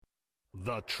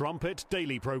The Trumpet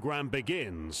Daily program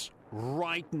begins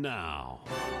right now.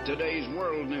 Today's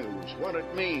world news, what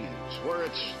it means, where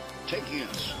it's taking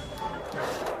us.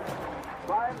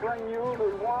 I bring you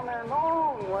the one and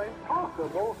only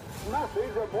possible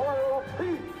message of world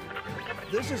peace.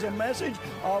 This is a message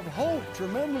of hope,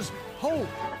 tremendous hope.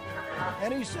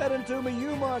 And he said unto me,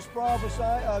 you must prophesy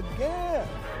again.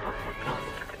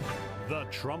 The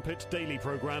Trumpet Daily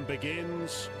program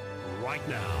begins right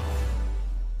now.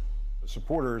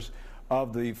 Supporters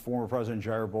of the former President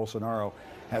Jair Bolsonaro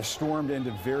have stormed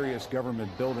into various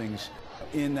government buildings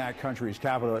in that country's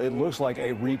capital. It looks like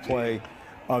a replay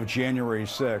of January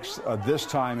 6th, this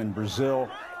time in Brazil.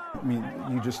 I mean,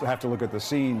 you just have to look at the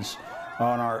scenes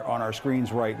on our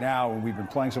screens right now, and we've been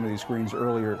playing some of these screens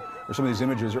earlier, or some of these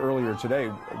images earlier today.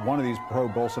 One of these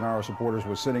pro-Bolsonaro supporters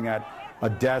was sitting at a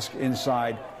desk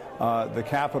inside the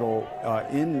capital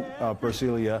in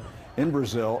Brasilia, in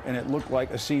Brazil, and it looked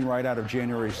like a scene right out of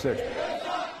January 6th.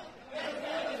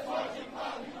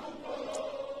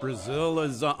 Brazil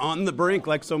is on the brink,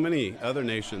 like so many other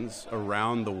nations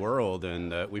around the world,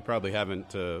 and we probably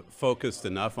haven't focused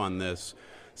enough on this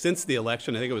since the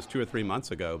election. I think it was 2 or 3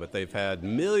 months ago, but they've had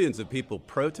millions of people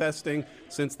protesting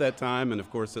since that time, and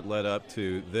of course it led up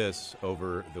to this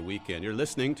over the weekend. You're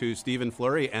listening to Stephen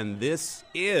Flurry, and this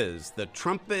is the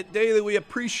Trumpet Daily. We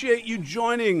appreciate you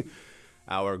joining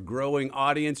our growing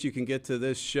audience. You can get to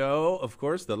this show, of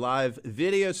course, the live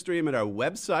video stream at our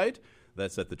website.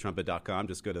 That's at thetrumpet.com.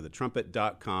 Just go to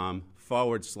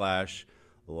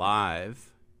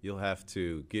thetrumpet.com/live. You'll have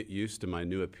to get used to my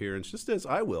new appearance, just as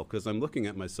I will, because I'm looking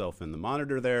at myself in the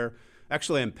monitor there.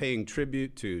 Actually, I'm paying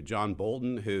tribute to John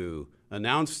Bolton, who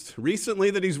announced recently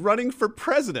that he's running for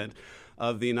president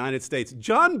of the United States.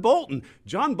 John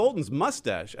Bolton's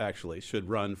mustache, actually, should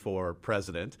run for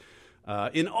president.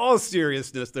 In all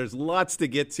seriousness, there's lots to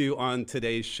get to on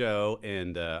today's show,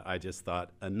 and I just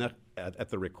thought, enough at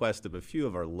the request of a few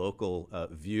of our local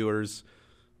viewers,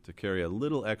 to carry a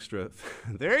little extra.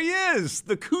 There he is,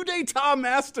 the coup d'etat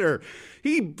master.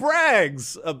 He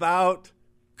brags about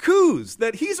coups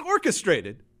that he's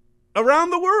orchestrated around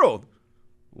the world.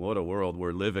 What a world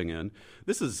we're living in.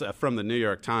 This is from the New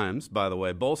York Times, by the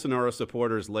way. Bolsonaro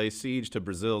supporters lay siege to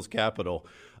Brazil's capital.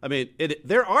 I mean,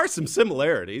 there are some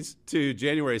similarities to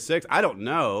January 6th. I don't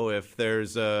know if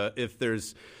there's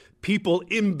people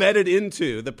embedded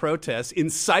into the protests,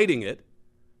 inciting it.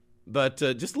 But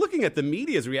just looking at the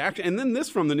media's reaction, and then this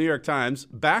from the New York Times,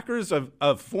 backers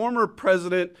of former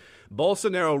President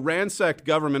Bolsonaro ransacked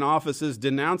government offices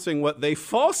denouncing what they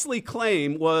falsely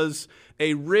claim was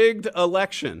a rigged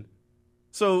election.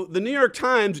 So the New York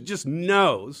Times just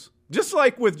knows, just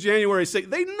like with January 6th,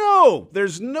 they know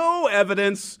there's no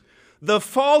evidence. The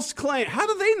false claim, how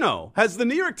do they know? Has the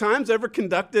New York Times ever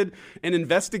conducted an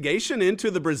investigation into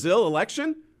the Brazil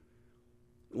election?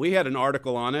 We had an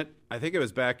article on it. I think it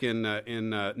was back in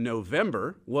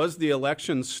November. Was the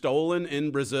election stolen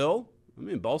in Brazil? I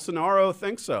mean, Bolsonaro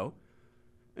thinks so.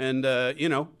 And,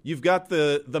 you've got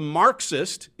the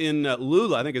Marxist in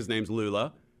Lula. I think his name's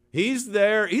Lula. He's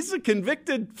there. He's a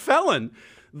convicted felon.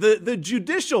 The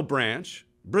judicial branch,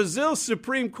 Brazil's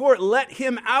Supreme Court, let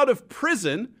him out of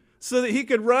prison so that he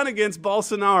could run against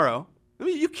Bolsonaro. I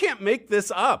mean, you can't make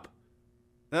this up.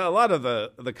 Now, a lot of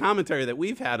the commentary that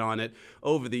we've had on it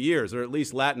over the years, or at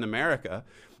least Latin America,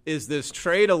 is this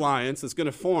trade alliance that's going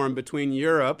to form between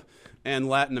Europe and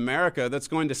Latin America that's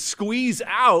going to squeeze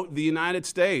out the United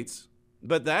States.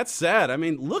 But that said, I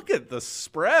mean, look at the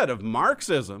spread of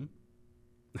Marxism.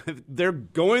 They're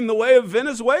going the way of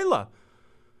Venezuela.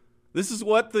 This is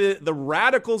what the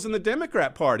radicals in the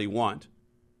Democrat Party want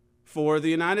for the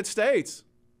United States.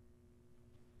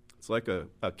 It's like a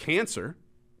cancer.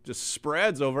 Just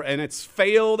spreads over, and it's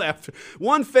failed after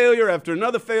one failure after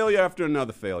another failure after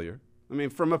another failure. I mean,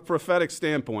 from a prophetic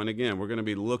standpoint, again, we're going to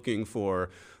be looking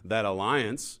for that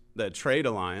alliance, that trade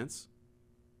alliance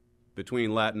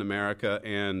between Latin America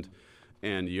and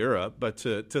Europe. But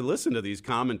to listen to these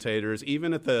commentators,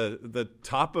 even at the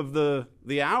top of the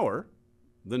hour,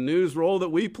 the news roll that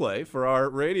we play for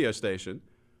our radio station,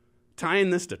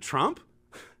 tying this to Trump?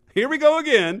 Here we go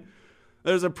again.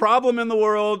 There's a problem in the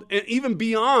world, even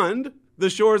beyond the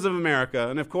shores of America.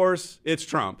 And, of course, it's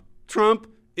Trump. Trump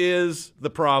is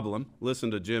the problem. Listen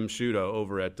to Jim Sciutto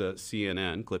over at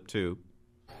CNN, clip 2.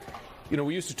 You know,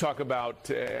 we used to talk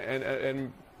about,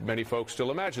 and many folks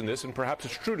still imagine this, and perhaps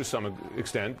it's true to some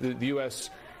extent, the U.S.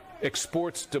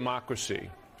 exports democracy.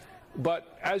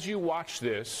 But as you watch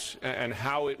this and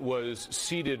how it was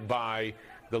seeded by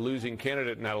the losing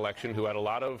candidate in that election, who had a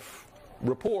lot of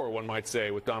rapport, one might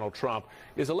say, with Donald Trump,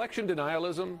 is election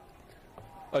denialism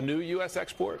a new U.S.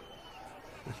 export?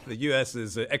 The U.S.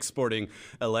 is exporting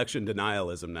election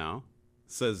denialism now,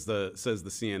 says the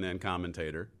CNN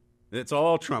commentator. It's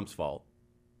all Trump's fault.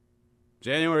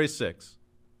 January 6th.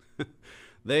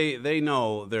 They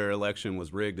know their election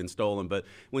was rigged and stolen, but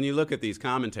when you look at these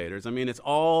commentators, I mean, it's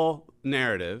all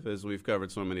narrative, as we've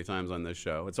covered so many times on this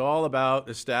show. It's all about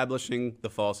establishing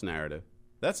the false narrative.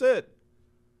 That's it.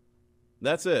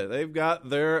 That's it. They've got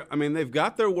their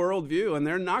worldview, and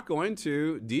they're not going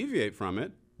to deviate from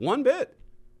it one bit.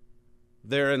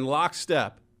 They're in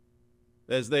lockstep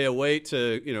as they await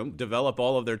to, develop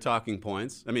all of their talking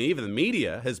points. I mean, even the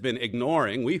media has been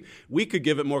ignoring. We could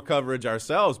give it more coverage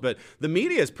ourselves, but the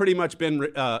media has pretty much been,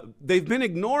 they've been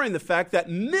ignoring the fact that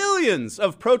millions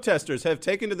of protesters have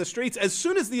taken to the streets as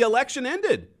soon as the election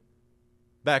ended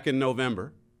back in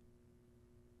November.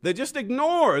 They just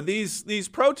ignore these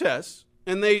protests,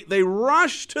 and they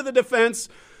rush to the defense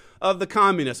of the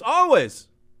communists. Always.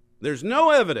 There's no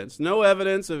evidence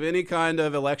of any kind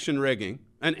of election rigging.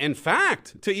 And in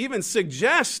fact, to even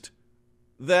suggest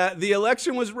that the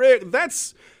election was rigged,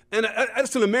 that's an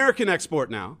American export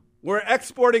now. We're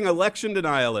exporting election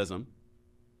denialism.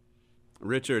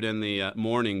 Richard, in the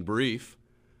morning brief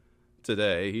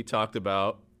today, he talked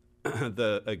about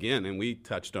and we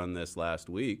touched on this last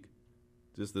week,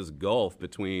 just this gulf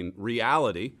between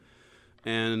reality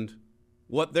and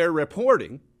what they're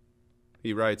reporting.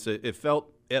 He writes, it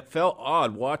felt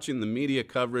odd watching the media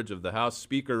coverage of the House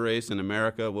Speaker race in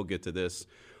America. We'll get to this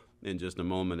in just a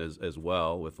moment as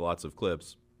well, with lots of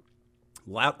clips.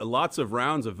 Lots of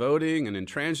rounds of voting, an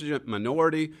intransigent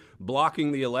minority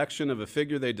blocking the election of a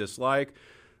figure they dislike.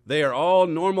 They are all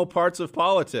normal parts of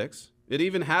politics. It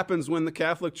even happens when the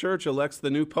Catholic Church elects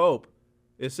the new pope.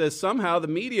 It says somehow the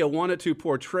media wanted to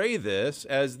portray this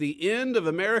as the end of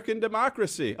American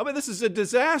democracy. I mean, this is a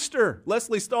disaster.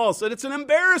 Leslie Stahl said it's an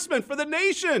embarrassment for the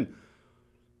nation.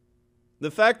 The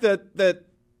fact that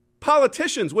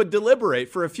politicians would deliberate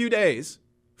for a few days,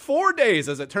 4 days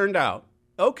as it turned out.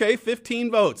 Okay,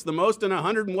 15 votes, the most in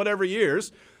 100 and whatever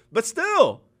years. But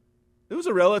still, it was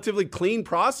a relatively clean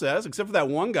process, except for that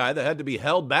one guy that had to be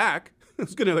held back. He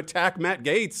was going to attack Matt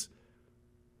Gaetz.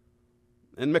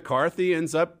 And McCarthy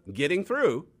ends up getting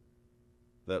through.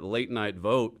 That late night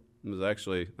vote was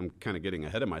actually, I'm kind of getting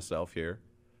ahead of myself here,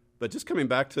 but just coming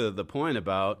back to the point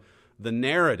about the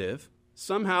narrative,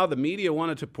 somehow the media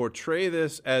wanted to portray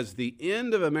this as the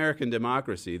end of American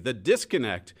democracy. The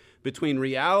disconnect between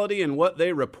reality and what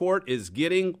they report is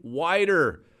getting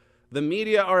wider. The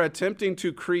media are attempting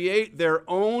to create their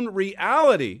own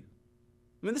reality.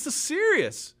 I mean, this is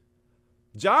serious.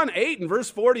 John 8 and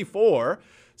verse 44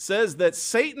 says that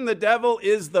Satan, the devil,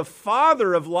 is the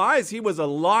father of lies. He was a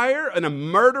liar and a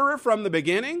murderer from the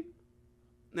beginning.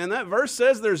 And that verse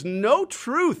says there's no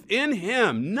truth in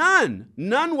him.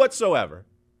 None whatsoever.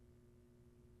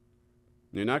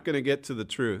 You're not going to get to the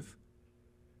truth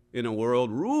in a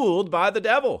world ruled by the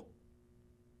devil.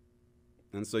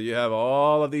 And so you have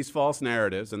all of these false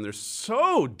narratives, and they're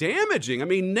so damaging. I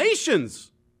mean,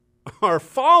 nations are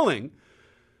falling.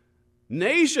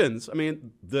 Nations, I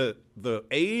mean, the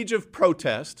age of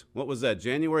protest, what was that,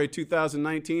 January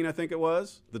 2019, I think it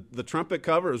was? The trumpet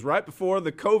cover was right before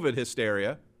the COVID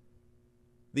hysteria.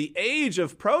 The age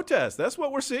of protest, that's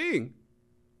what we're seeing.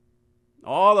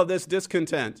 All of this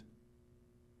discontent.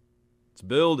 It's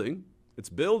building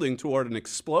toward an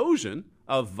explosion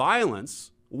of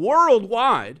violence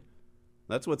worldwide.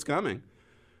 That's what's coming.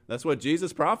 That's what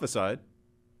Jesus prophesied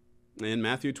in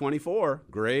Matthew 24,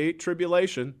 great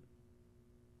tribulation.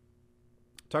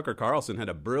 Tucker Carlson had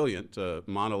a brilliant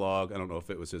monologue. I don't know if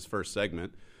it was his first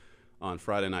segment on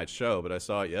Friday night's show, but I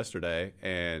saw it yesterday,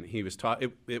 and he was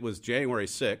it was January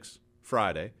 6th,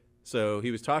 Friday. So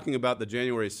he was talking about the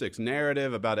January 6th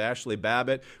narrative, about Ashley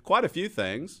Babbitt, quite a few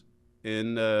things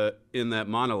in that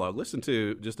monologue. Listen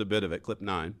to just a bit of it, clip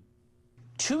 9.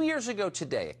 2 years ago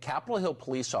today, a Capitol Hill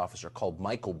police officer called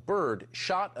Michael Byrd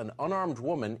shot an unarmed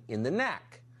woman in the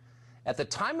neck. At the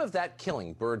time of that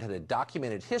killing, Byrd had a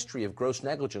documented history of gross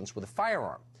negligence with a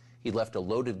firearm. He left a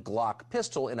loaded Glock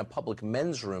pistol in a public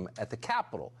men's room at the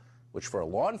Capitol, which for a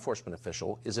law enforcement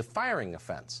official is a firing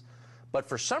offense. But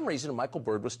for some reason, Michael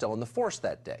Byrd was still in the force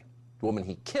that day. The woman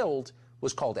he killed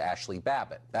was called Ashley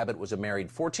Babbitt. Babbitt was a married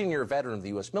 14-year veteran of the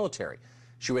U.S. military.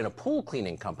 She ran a pool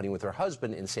cleaning company with her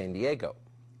husband in San Diego.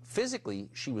 Physically,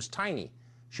 she was tiny.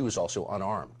 She was also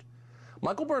unarmed.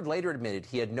 Michael Byrd later admitted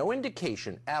he had no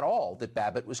indication at all that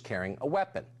Babbitt was carrying a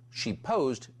weapon. She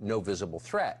posed no visible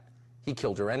threat. He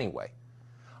killed her anyway.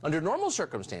 Under normal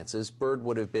circumstances, Byrd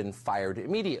would have been fired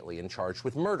immediately and charged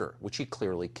with murder, which he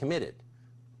clearly committed.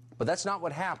 But that's not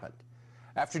what happened.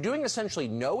 After doing essentially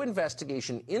no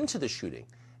investigation into the shooting,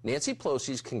 Nancy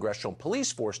Pelosi's congressional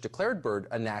police force declared Byrd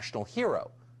a national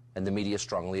hero, and the media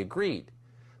strongly agreed.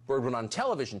 Byrd went on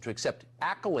television to accept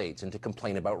accolades and to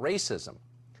complain about racism.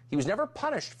 He was never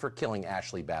punished for killing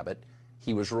Ashley Babbitt.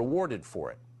 He was rewarded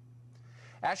for it.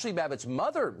 Ashley Babbitt's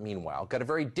mother, meanwhile, got a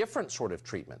very different sort of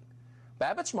treatment.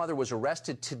 Babbitt's mother was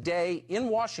arrested today in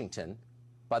Washington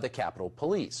by the Capitol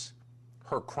Police.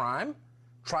 Her crime?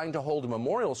 Trying to hold a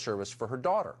memorial service for her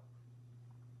daughter.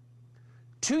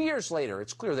 2 years later,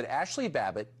 it's clear that Ashley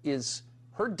Babbitt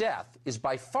her death is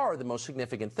by far the most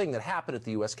significant thing that happened at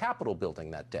the U.S. Capitol building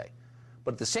that day.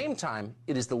 But at the same time,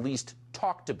 it is the least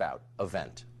talked about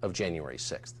event of January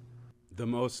 6th. The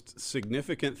most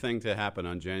significant thing to happen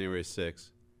on January 6th,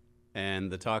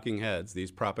 and the talking heads,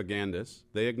 these propagandists,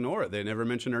 they ignore it. They never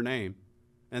mention her name.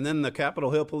 And then the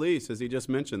Capitol Hill police, as he just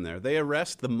mentioned there, they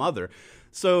arrest the mother.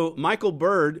 So Michael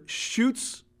Byrd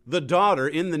shoots the daughter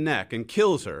in the neck and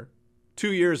kills her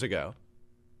 2 years ago.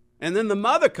 And then the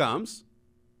mother comes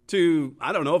to,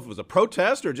 I don't know if it was a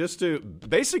protest or just to,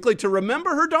 basically to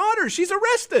remember her daughter. She's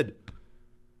arrested.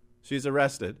 She's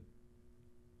arrested.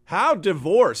 How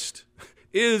divorced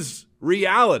is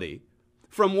reality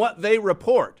from what they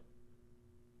report,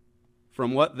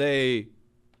 from what they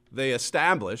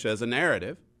establish as a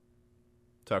narrative?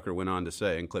 Tucker went on to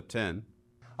say in clip 10.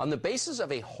 On the basis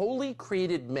of a wholly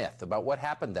created myth about what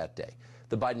happened that day,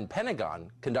 the Biden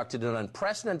Pentagon conducted an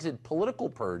unprecedented political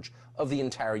purge of the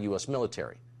entire U.S.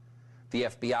 military. The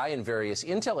FBI and various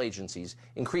intel agencies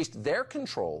increased their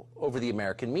control over the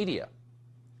American media.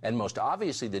 And most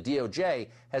obviously, the DOJ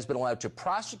has been allowed to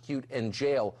prosecute and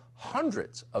jail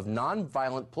hundreds of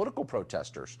nonviolent political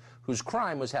protesters whose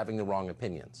crime was having the wrong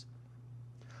opinions.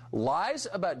 Lies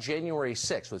about January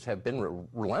 6th, which have been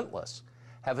relentless,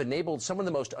 have enabled some of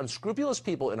the most unscrupulous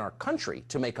people in our country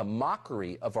to make a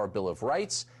mockery of our Bill of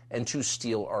Rights and to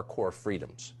steal our core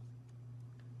freedoms.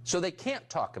 So they can't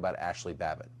talk about Ashley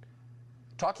Babbitt.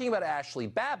 Talking about Ashley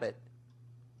Babbitt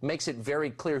makes it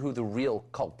very clear who the real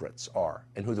culprits are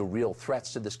and who the real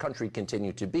threats to this country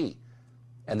continue to be.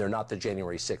 And they're not the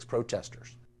January 6th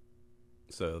protesters.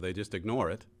 So they just ignore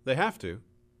it. They have to.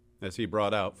 As he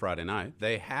brought out Friday night,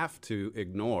 they have to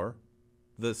ignore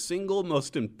the single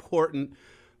most important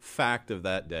fact of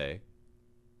that day.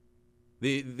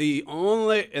 The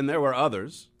only, and there were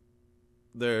others,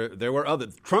 there were other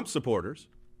Trump supporters,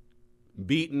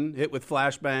 beaten, hit with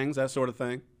flashbangs, that sort of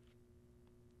thing.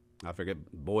 I forget,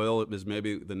 Boyle is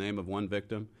maybe the name of one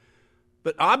victim.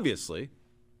 But obviously,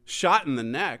 shot in the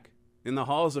neck in the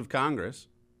halls of Congress,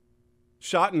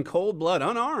 shot in cold blood,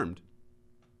 unarmed.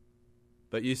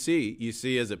 But you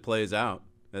see as it plays out,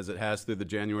 as it has through the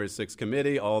January 6th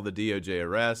committee, all the DOJ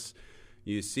arrests,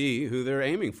 you see who they're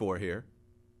aiming for here.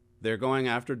 They're going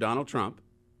after Donald Trump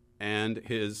and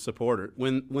his supporter.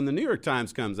 When the New York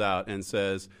Times comes out and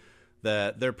says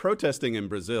that they're protesting in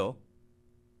Brazil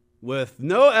with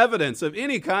no evidence of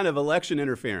any kind of election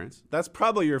interference, that's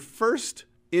probably your first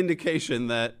indication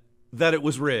that it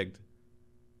was rigged.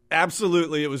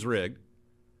 Absolutely, it was rigged.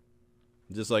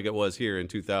 Just like it was here in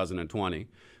 2020.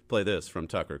 Play this from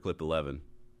Tucker, clip 11.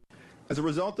 As a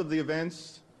result of the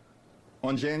events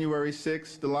on January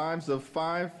 6th, the lives of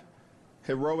 5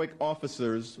 heroic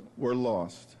officers were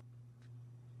lost.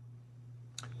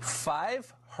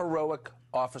 5 heroic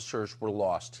officers were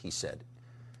lost, he said.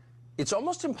 It's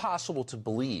almost impossible to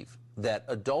believe that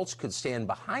adults could stand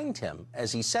behind him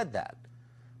as he said that,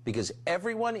 because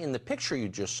everyone in the picture you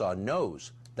just saw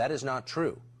knows that is not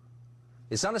true.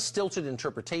 It's not a stilted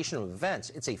interpretation of events.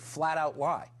 It's a flat-out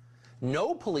lie.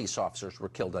 No police officers were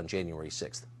killed on January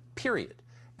 6th, period.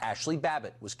 Ashley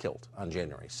Babbitt was killed on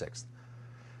January 6th.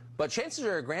 But chances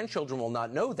are your grandchildren will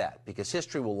not know that, because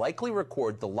history will likely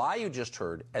record the lie you just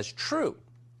heard as true,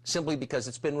 simply because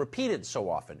it's been repeated so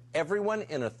often. Everyone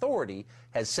in authority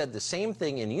has said the same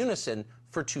thing in unison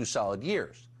for 2 solid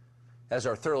years. As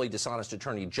our thoroughly dishonest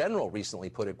Attorney General recently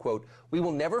put it, quote, "We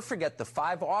will never forget the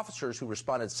 5 officers who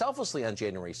responded selflessly on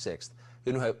January 6th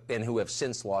and who have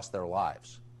since lost their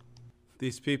lives."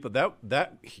 These people,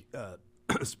 that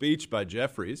speech by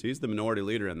Jeffries, he's the minority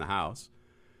leader in the House,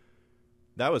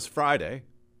 that was Friday.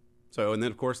 So, and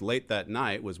then, of course, late that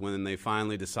night was when they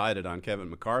finally decided on Kevin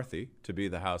McCarthy to be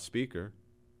the House Speaker.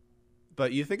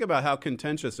 But you think about how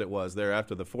contentious it was there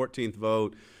after the 14th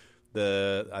vote.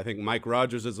 I think Mike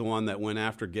Rogers is the one that went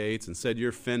after Gates and said,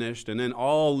 "You're finished." And then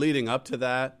all leading up to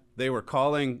that, they were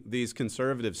calling these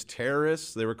conservatives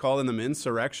terrorists. They were calling them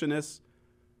insurrectionists.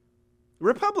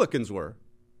 Republicans were.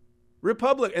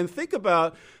 And think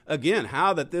about, again,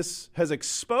 how that this has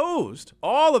exposed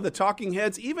all of the talking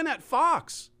heads, even at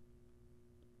Fox,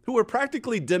 who were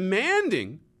practically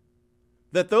demanding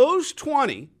that those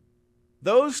 20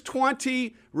 Those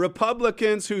 20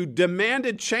 Republicans who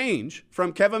demanded change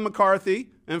from Kevin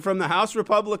McCarthy and from the House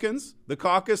Republicans, the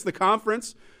caucus, the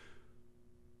conference,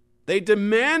 they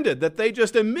demanded that they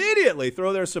just immediately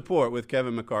throw their support with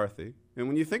Kevin McCarthy. And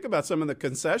when you think about some of the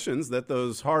concessions that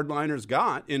those hardliners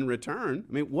got in return,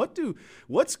 I mean,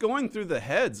 what's going through the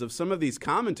heads of some of these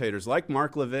commentators like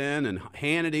Mark Levin and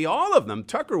Hannity, all of them?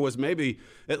 Tucker was maybe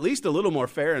at least a little more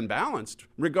fair and balanced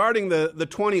regarding the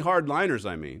 20 hardliners,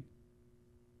 I mean.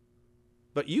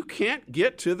 But you can't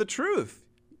get to the truth.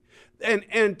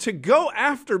 And to go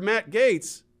after Matt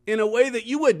Gaetz in a way that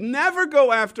you would never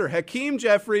go after Hakeem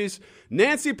Jeffries,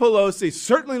 Nancy Pelosi,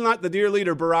 certainly not the dear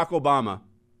leader Barack Obama.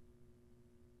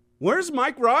 Where's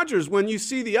Mike Rogers when you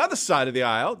see the other side of the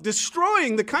aisle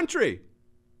destroying the country?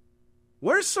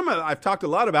 Where's some of, I've talked a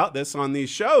lot about this on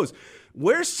these shows,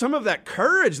 where's some of that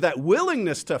courage, that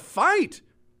willingness to fight?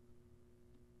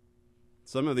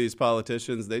 Some of these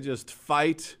politicians, they just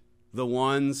fight the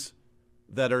ones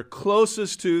that are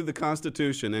closest to the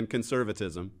Constitution and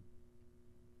conservatism.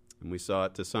 And we saw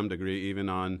it to some degree even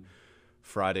on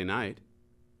Friday night.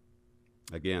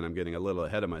 Again, I'm getting a little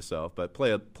ahead of myself, but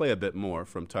play a bit more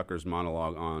from Tucker's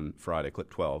monologue on Friday, clip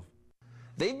 12.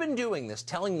 They've been doing this,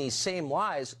 telling these same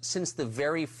lies since the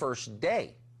very first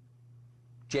day,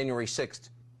 January 6th,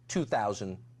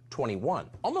 2021,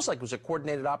 almost like it was a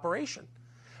coordinated operation.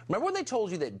 Remember when they told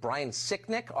you that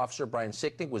Officer Brian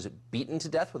Sicknick, was beaten to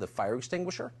death with a fire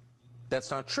extinguisher?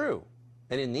 That's not true.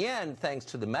 And in the end, thanks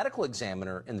to the medical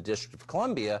examiner in the District of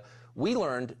Columbia, we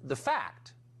learned the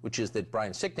fact, which is that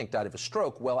Brian Sicknick died of a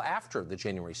stroke well after the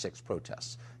January 6th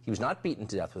protests. He was not beaten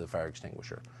to death with a fire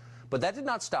extinguisher. But that did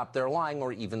not stop their lying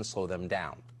or even slow them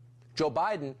down. Joe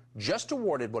Biden just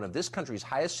awarded one of this country's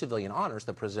highest civilian honors,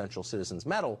 the Presidential Citizens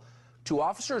Medal, to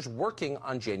officers working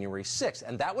on January 6th.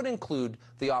 And that would include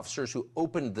the officers who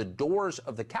opened the doors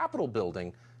of the Capitol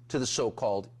building to the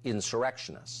so-called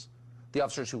insurrectionists. The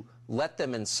officers who let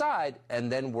them inside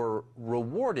and then were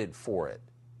rewarded for it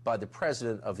by the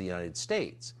President of the United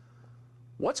States.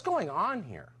 What's going on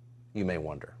here, you may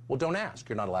wonder? Well, don't ask.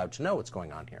 You're not allowed to know what's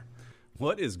going on here.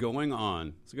 What is going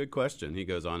on? It's a good question. He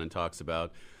goes on and talks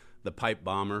about the pipe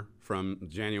bomber from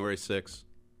January 6th,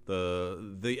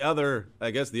 the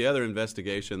other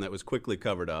investigation that was quickly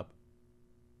covered up.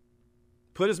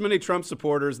 Put as many Trump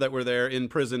supporters that were there in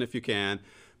prison if you can.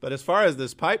 But as far as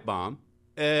this pipe bomb,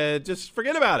 just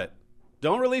forget about it.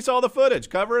 Don't release all the footage.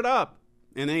 Cover it up.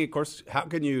 And then, of course, how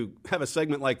can you have a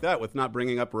segment like that with not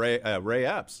bringing up Ray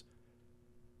Epps?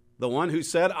 The one who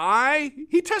said,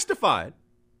 he testified.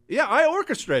 Yeah, I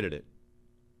orchestrated it.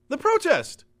 The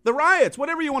protest, the riots,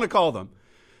 whatever you want to call them.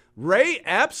 Ray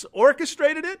Epps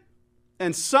orchestrated it,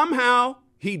 and somehow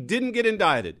he didn't get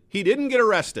indicted. He didn't get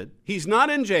arrested. He's not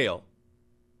in jail.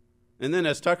 And then,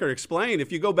 as Tucker explained,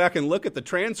 if you go back and look at the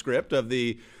transcript of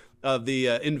the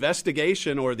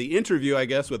investigation, or the interview, I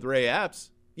guess, with Ray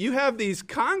Epps, you have these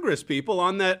Congress people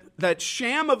on that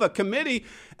sham of a committee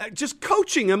just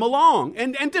coaching him along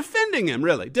and defending him,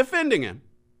 really, defending him.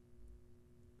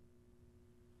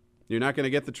 You're not going to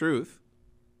get the truth.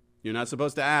 You're not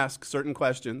supposed to ask certain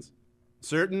questions.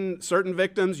 Certain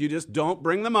victims, you just don't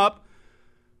bring them up.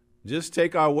 Just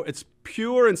take it's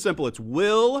pure and simple. It's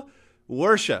will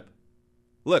worship.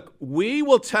 Look, we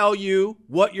will tell you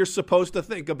what you're supposed to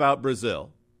think about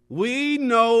Brazil. We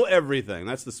know everything.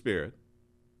 That's the spirit.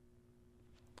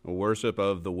 A worship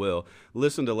of the will.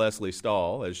 Listen to Lesley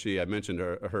Stahl, as I mentioned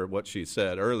her what she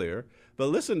said earlier, but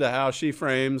listen to how she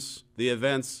frames the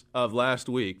events of last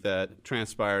week that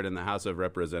transpired in the House of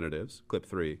Representatives. Clip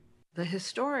 3. The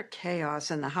historic chaos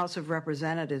in the House of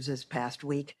Representatives this past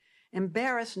week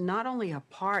embarrassed not only a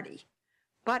party,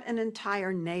 but an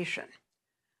entire nation.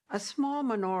 A small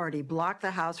minority blocked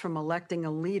the House from electing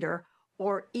a leader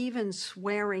or even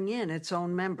swearing in its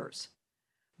own members.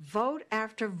 Vote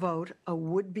after vote, a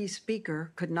would-be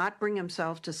speaker could not bring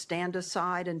himself to stand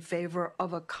aside in favor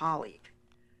of a colleague.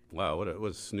 Wow, what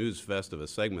a snooze fest of a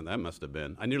segment that must have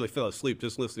been. I nearly fell asleep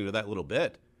just listening to that little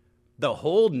bit. The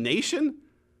whole nation?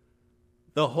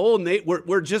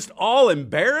 We're just all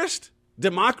embarrassed?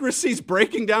 Democracy's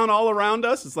breaking down all around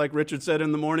us? It's like Richard said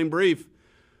in the morning brief.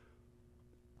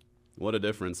 What a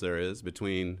difference there is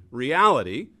between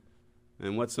reality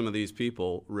and what some of these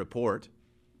people report.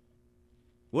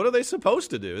 What are they supposed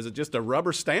to do? Is it just a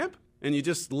rubber stamp? And you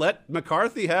just let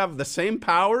McCarthy have the same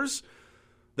powers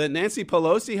that Nancy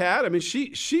Pelosi had? I mean,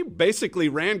 she basically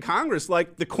ran Congress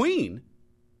like the queen.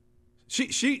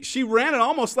 She ran it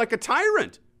almost like a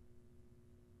tyrant.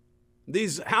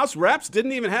 These House reps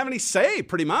didn't even have any say,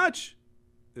 pretty much.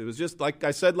 It was just, like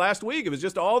I said last week, it was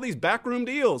just all these backroom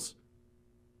deals.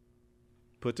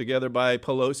 put together by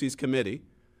Pelosi's committee.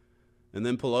 And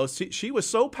then Pelosi, she was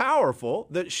so powerful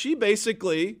that she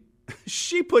basically,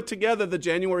 she put together the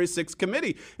January 6th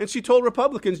committee. And she told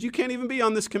Republicans, you can't even be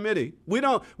on this committee. We're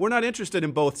not interested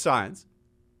in both sides.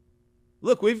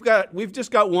 Look, we've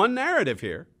just got one narrative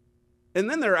here. And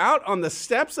then they're out on the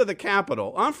steps of the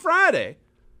Capitol on Friday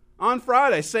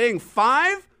saying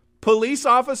 5 police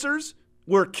officers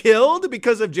were killed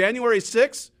because of January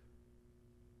 6th.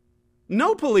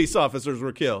 No police officers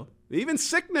were killed. Even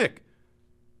Sicknick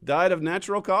died of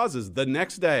natural causes the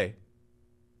next day,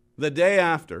 the day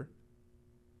after,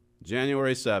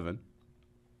 January 7.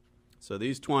 So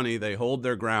these 20, they hold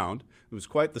their ground. It was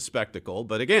quite the spectacle.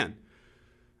 But again,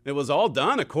 it was all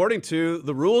done according to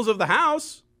the rules of the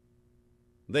House.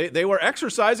 They were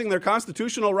exercising their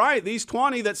constitutional right, these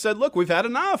 20 that said, look, we've had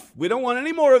enough. We don't want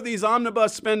any more of these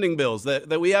omnibus spending bills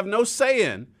that we have no say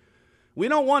in. We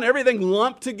don't want everything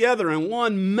lumped together in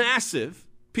one massive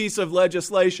piece of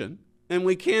legislation. And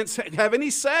we can't have any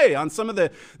say on some of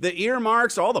the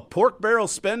earmarks, all the pork barrel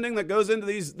spending that goes into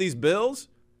these bills.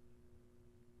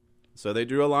 So they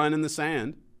drew a line in the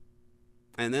sand.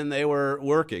 And then they were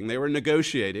working. They were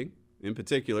negotiating. In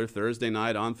particular, Thursday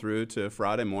night on through to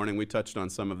Friday morning. We touched on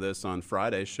some of this on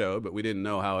Friday's show, but we didn't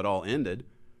know how it all ended.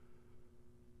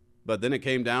 But then it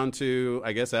came down to,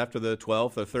 I guess, after the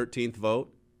 12th or 13th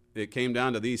vote, it came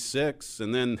down to these 6.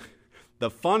 And then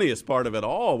the funniest part of it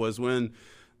all was when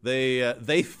they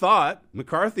thought,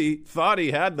 McCarthy thought he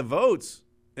had the votes,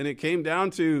 and it came down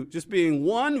to just being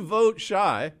one vote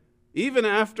shy, even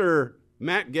after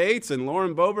Matt Gaetz and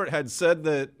Lauren Boebert had said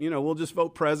that, we'll just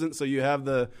vote present so you have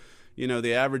the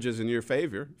averages in your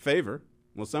favor.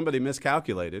 Well, somebody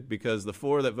miscalculated because the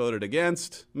 4 that voted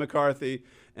against McCarthy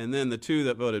and then the 2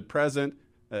 that voted present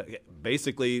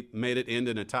basically made it end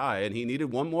in a tie, and he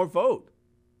needed one more vote.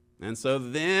 And so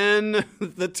then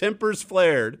the tempers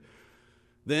flared.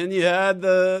 Then you had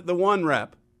the 1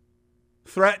 rep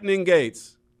threatening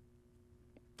Gaetz.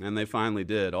 And they finally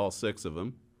did. All 6 of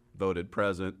them voted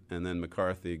present, and then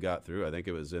McCarthy got through. I think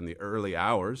it was in the early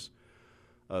hours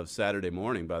of Saturday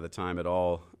morning by the time it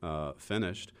all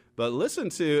finished. But listen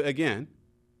to, again,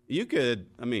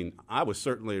 I was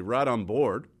certainly right on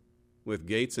board with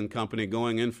Gaetz and company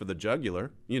going in for the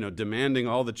jugular, demanding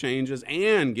all the changes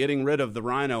and getting rid of the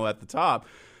rhino at the top.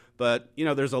 But,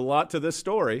 there's a lot to this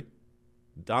story.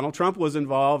 Donald Trump was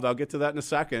involved. I'll get to that in a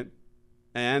second.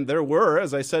 And there were,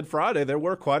 as I said Friday, there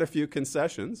were quite a few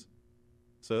concessions.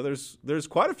 So there's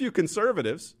quite a few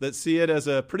conservatives that see it as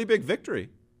a pretty big victory.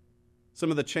 Some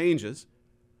of the changes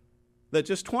that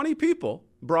just 20 people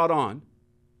brought on.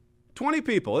 20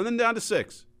 people, and then down to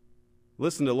 6.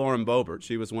 Listen to Lauren Boebert.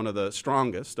 She was one of the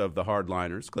strongest of the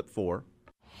hardliners, clip 4.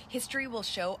 History will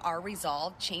show our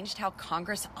resolve changed how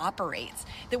Congress operates,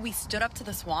 that we stood up to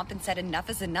the swamp and said enough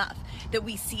is enough, that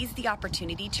we seized the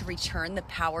opportunity to return the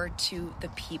power to the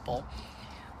people.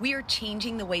 We are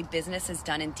changing the way business is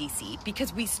done in D.C.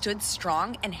 because we stood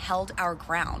strong and held our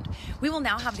ground. We will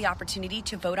now have the opportunity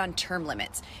to vote on term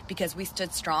limits. Because we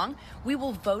stood strong, we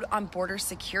will vote on border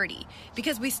security.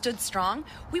 Because we stood strong,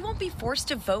 we won't be forced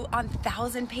to vote on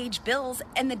 1,000-page bills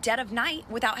in the dead of night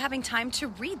without having time to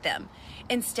read them.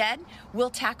 Instead, we'll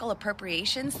tackle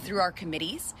appropriations through our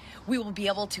committees. We will be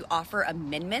able to offer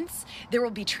amendments. There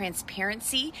will be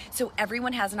transparency, so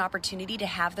everyone has an opportunity to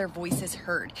have their voices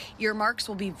heard. Earmarks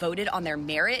will be voted on their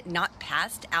merit, not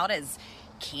passed out as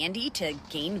candy to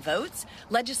gain votes.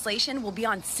 Legislation will be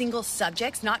on single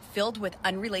subjects, not filled with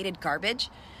unrelated garbage.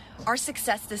 Our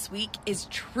success this week is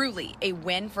truly a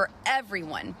win for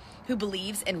everyone who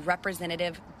believes in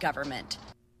representative government.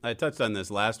 I touched on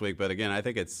this last week, but again, I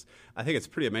think it's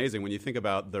pretty amazing when you think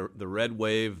about the red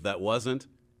wave that wasn't,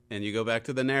 and you go back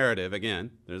to the narrative.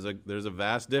 Again, there's a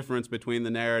vast difference between the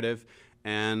narrative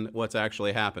and what's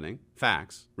actually happening,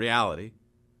 facts, reality.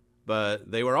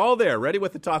 But they were all there, ready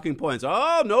with the talking points.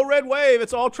 Oh, no red wave,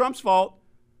 it's all Trump's fault.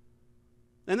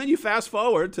 And then you fast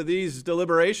forward to these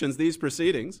deliberations, these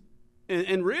proceedings,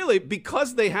 and really,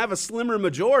 because they have a slimmer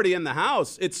majority in the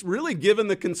House, it's really given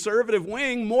the conservative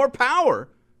wing more power.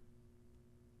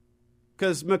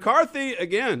 Because McCarthy,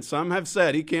 again, some have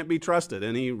said he can't be trusted,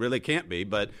 and he really can't be.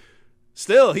 But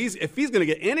still, if he's going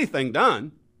to get anything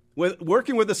done,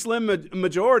 working with a slim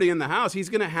majority in the House, he's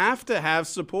going to have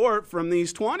support from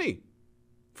these 20,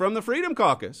 from the Freedom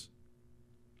Caucus.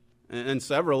 And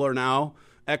several are now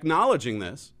acknowledging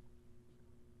this.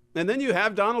 And then you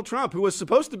have Donald Trump, who was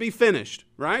supposed to be finished,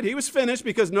 right? He was finished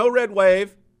because no red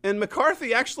wave. And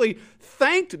McCarthy actually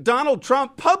thanked Donald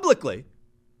Trump publicly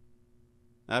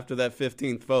after that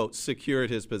 15th vote secured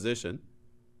his position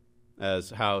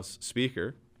as House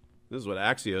Speaker. This is what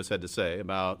Axios had to say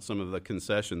about some of the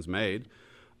concessions made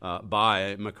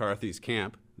by McCarthy's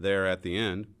camp there at the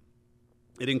end.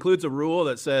 It includes a rule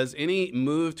that says any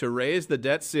move to raise the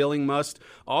debt ceiling must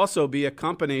also be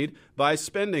accompanied by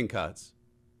spending cuts.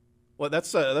 Well,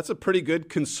 that's a pretty good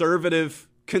conservative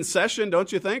concession,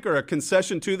 don't you think, or a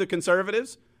concession to the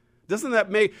conservatives? Doesn't that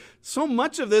make so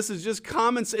much of this is just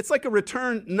common? It's like a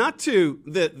return not to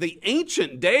the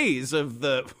ancient days of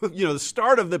the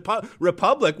start of the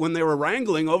republic when they were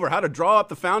wrangling over how to draw up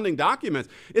the founding documents.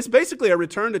 It's basically a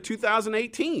return to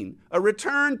 2018, a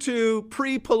return to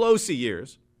pre-Pelosi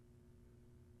years,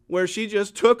 where she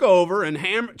just took over and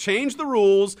changed the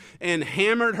rules and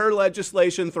hammered her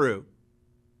legislation through.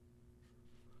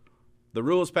 The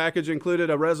rules package included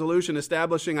a resolution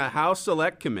establishing a House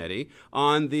Select Committee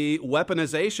on the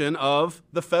weaponization of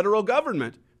the federal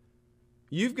government.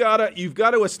 You've got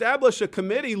to establish a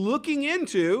committee looking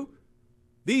into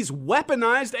these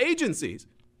weaponized agencies.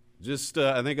 Just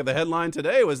I think the headline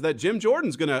today was that Jim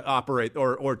Jordan's going to operate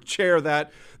or chair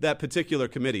that particular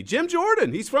committee. Jim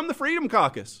Jordan, he's from the Freedom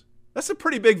Caucus. That's a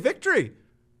pretty big victory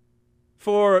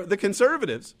for the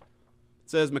conservatives.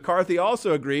 Says McCarthy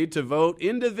also agreed to vote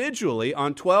individually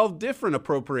on 12 different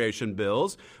appropriation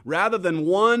bills rather than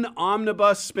one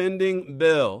omnibus spending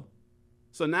bill.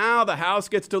 So now the House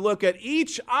gets to look at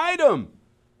each item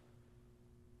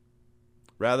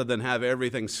rather than have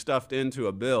everything stuffed into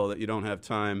a bill that you don't have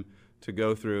time to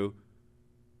go through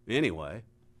anyway.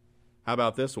 How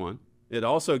about this one? It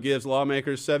also gives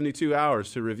lawmakers 72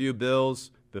 hours to review bills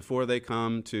before they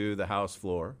come to the House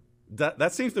floor.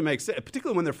 That seems to make sense,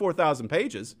 particularly when they're 4,000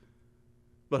 pages.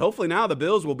 But hopefully now the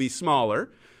bills will be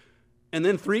smaller, and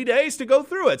then 3 days to go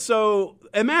through it. So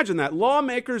imagine that,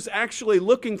 lawmakers actually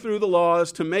looking through the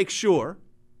laws to make sure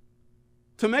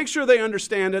they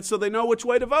understand it so they know which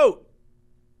way to vote.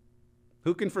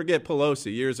 Who can forget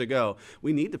Pelosi years ago?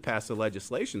 We need to pass the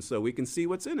legislation so we can see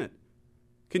what's in it.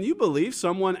 Can you believe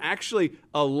someone actually,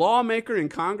 a lawmaker in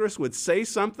Congress, would say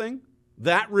something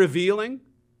that revealing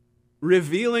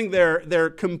their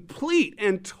complete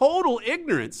and total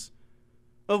ignorance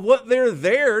of what they're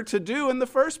there to do in the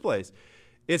first place?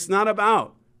 It's not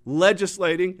about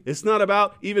legislating. It's not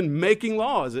about even making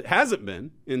laws. It hasn't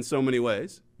been in so many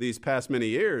ways these past many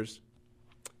years.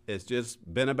 It's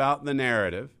just been about the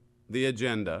narrative, the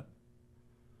agenda.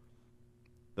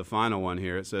 The final one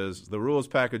here, it says, the rules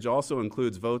package also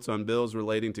includes votes on bills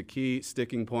relating to key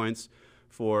sticking points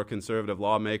for conservative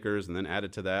lawmakers, and then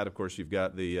added to that, of course, you've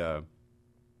got the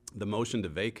motion to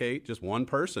vacate. Just one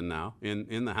person now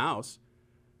in the House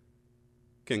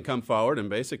can come forward and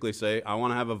basically say, I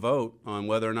want to have a vote on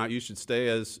whether or not you should stay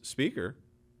as Speaker.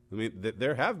 I mean,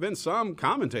 there have been some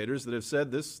commentators that have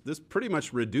said this pretty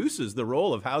much reduces the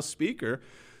role of House Speaker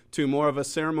to more of a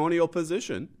ceremonial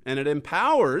position, and it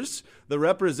empowers the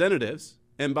representatives,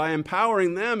 and by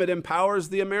empowering them, it empowers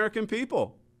the American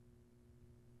people.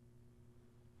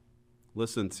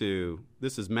 Listen to,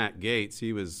 this is Matt Gaetz.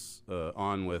 He was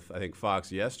on with, I think, Fox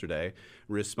yesterday,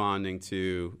 responding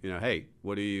to, hey,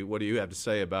 what do you have to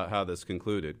say about how this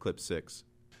concluded? Clip 6.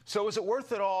 So is it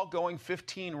worth it all going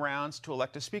 15 rounds to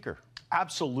elect a speaker?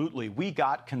 Absolutely. We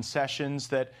got concessions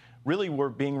that really were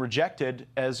being rejected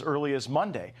as early as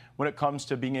Monday when it comes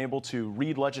to being able to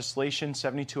read legislation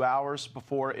 72 hours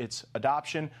before its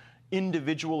adoption,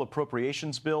 individual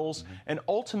appropriations bills, and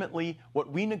ultimately what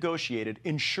we negotiated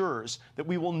ensures that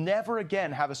we will never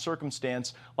again have a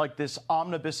circumstance like this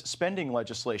omnibus spending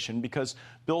legislation, because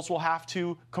bills will have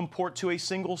to comport to a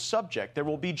single subject. There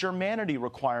will be germanity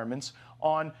requirements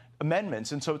on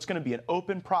amendments, and so it's going to be an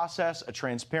open process, a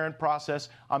transparent process.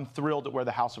 I'm thrilled at where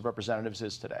the House of Representatives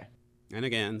is today. And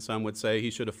again, some would say he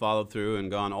should have followed through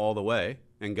and gone all the way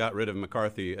and got rid of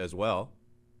McCarthy as well.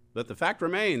 But the fact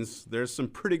remains, there's some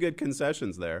pretty good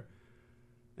concessions there.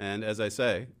 And as I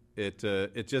say, it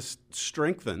just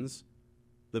strengthens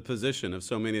the position of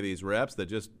so many of these reps that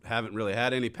just haven't really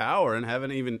had any power and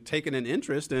haven't even taken an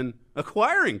interest in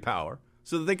acquiring power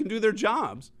so that they can do their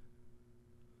jobs.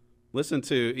 Listen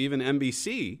to even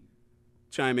NBC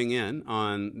chiming in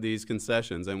on these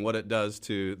concessions and what it does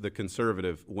to the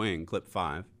conservative wing. Clip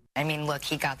 5. I mean, look,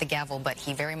 he got the gavel, but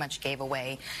he very much gave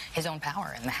away his own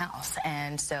power in the House.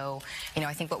 And so,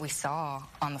 I think what we saw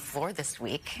on the floor this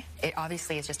week, it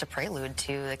obviously is just a prelude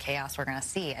to the chaos we're going to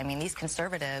see. I mean, these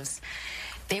conservatives,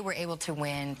 they were able to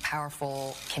win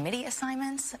powerful committee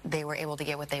assignments. They were able to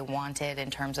get what they wanted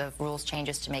in terms of rules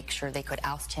changes to make sure they could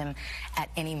oust him at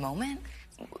any moment.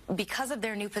 Because of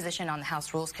their new position on the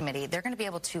House Rules Committee, they're going to be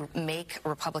able to make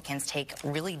Republicans take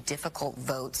really difficult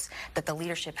votes that the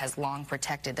leadership has long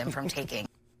protected them from taking.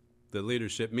 The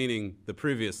leadership, meaning the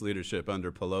previous leadership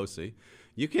under Pelosi.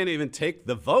 You can't even take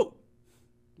the vote.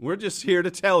 We're just here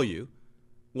to tell you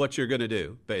what you're going to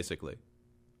do, basically.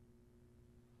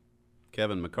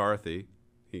 Kevin McCarthy,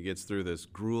 he gets through this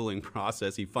grueling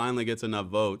process. He finally gets enough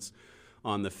votes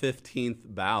on the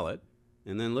 15th ballot.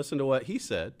 And then listen to what he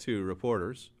said to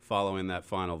reporters following that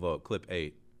final vote. Clip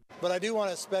 8. But I do want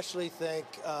to especially thank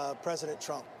President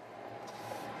Trump.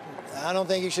 I don't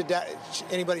think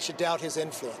anybody should doubt his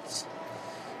influence.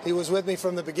 He was with me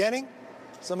from the beginning.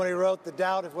 Somebody wrote the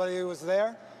doubt of whether he was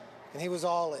there, and he was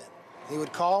all in. He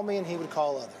would call me and he would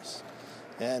call others.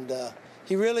 And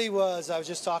he really was, I was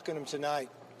just talking to him tonight,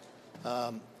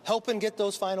 helping get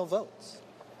those final votes.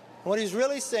 And what he's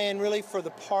really saying, really for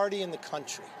the party and the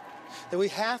country, that we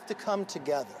have to come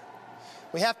together.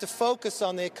 We have to focus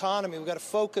on the economy. We've got to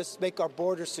focus, make our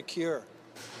borders secure.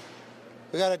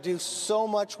 We've got to do so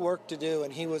much work to do,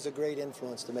 and he was a great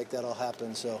influence to make that all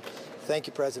happen. So thank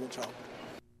you, President Trump.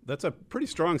 That's a pretty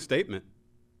strong statement,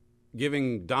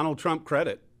 giving Donald Trump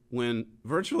credit when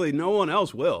virtually no one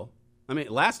else will. I mean,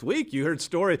 last week you heard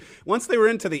story. Once they were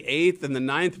into the 8th and the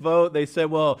 9th vote, they said,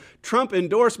 well, Trump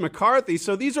endorsed McCarthy,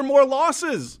 so these are more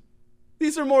losses.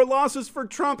 These are more losses for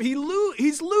Trump.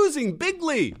 He's losing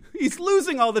bigly. He's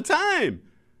losing all the time.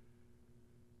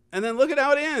 And then look at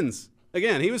how it ends.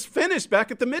 Again, he was finished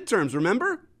back at the midterms,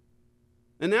 remember?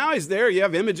 And now he's there. You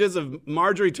have images of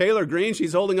Marjorie Taylor Greene.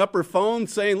 She's holding up her phone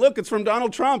saying, look, it's from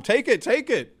Donald Trump. Take it,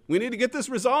 take it. We need to get this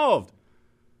resolved.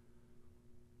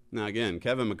 Now, again,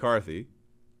 Kevin McCarthy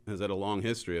has had a long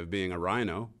history of being a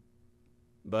rhino.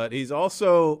 But he's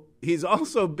also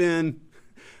been,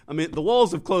 I mean, the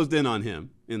walls have closed in on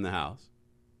him in the House.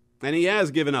 And he has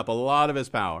given up a lot of his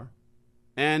power.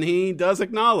 And he does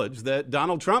acknowledge that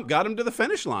Donald Trump got him to the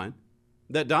finish line,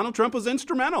 that Donald Trump was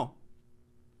instrumental.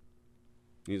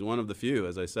 He's one of the few,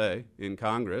 as I say, in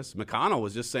Congress. McConnell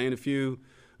was just saying a few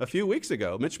weeks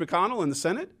ago, Mitch McConnell in the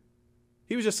Senate,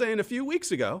 he was just saying a few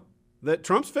weeks ago that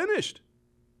Trump's finished.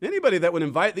 Anybody that would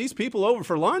invite these people over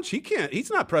for lunch, he's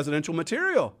not presidential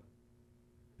material.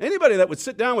 Anybody that would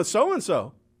sit down with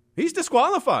so-and-so, he's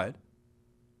disqualified.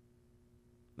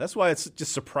 That's why it's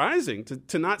just surprising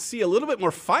to not see a little bit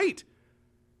more fight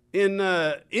in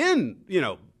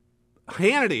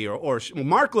Hannity or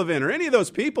Mark Levin or any of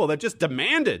those people that just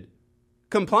demanded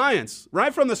compliance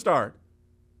right from the start.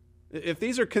 If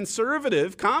these are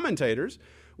conservative commentators,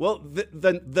 well,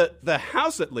 the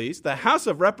House, at least, the House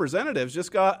of Representatives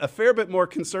just got a fair bit more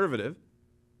conservative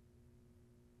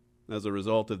as a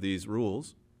result of these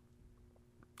rules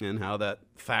and how that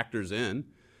factors in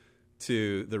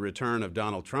to the return of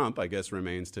Donald Trump, I guess,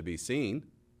 remains to be seen.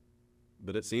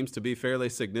 But it seems to be fairly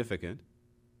significant.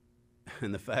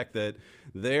 And the fact that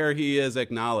there he is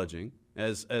acknowledging,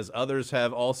 as others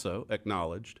have also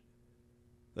acknowledged,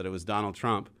 that it was Donald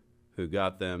Trump who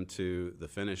got them to the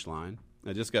finish line.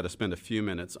 I just got to spend a few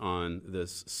minutes on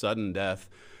this sudden death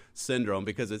syndrome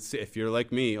because if you're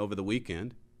like me over the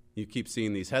weekend, you keep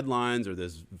seeing these headlines or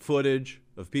this footage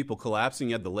of people collapsing.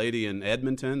 You had the lady in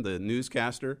Edmonton, the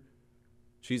newscaster.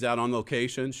 She's out on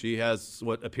location. She has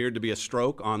what appeared to be a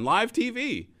stroke on live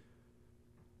TV.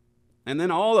 And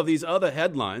then all of these other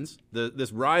headlines,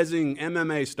 this rising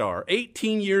MMA star,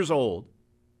 18 years old,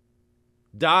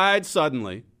 died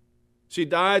suddenly. She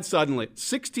died suddenly.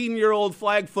 16-year-old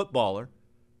flag footballer,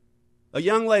 a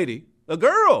young lady, a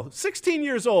girl, 16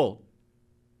 years old.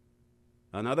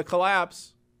 Another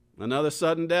collapse, another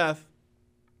sudden death.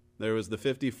 There was the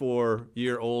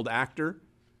 54-year-old actor.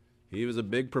 He was a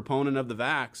big proponent of the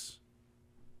vax.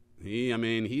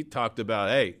 He talked about,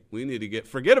 hey, we need to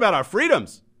forget about our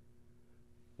freedoms.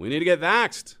 We need to get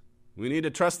vaxxed. We need to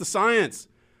trust the science.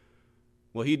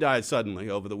 Well, he died suddenly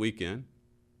over the weekend.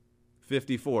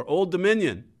 54. Old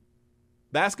Dominion,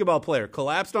 basketball player,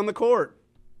 collapsed on the court.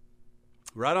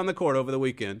 Right on the court over the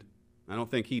weekend. I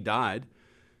don't think he died.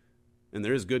 And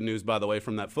there is good news, by the way,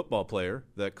 from that football player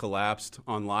that collapsed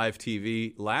on live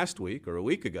TV last week or a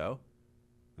week ago.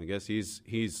 I guess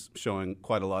he's showing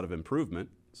quite a lot of improvement,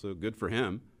 so good for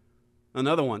him.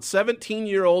 Another one,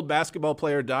 17-year-old basketball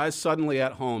player dies suddenly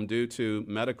at home due to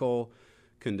medical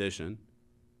condition.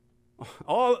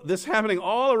 All this happening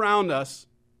all around us,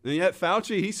 and yet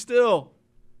Fauci, he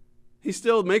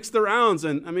still makes the rounds.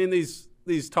 And I mean,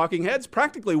 these talking heads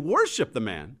practically worship the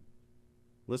man.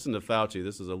 Listen to Fauci.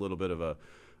 This is a little bit of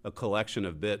a collection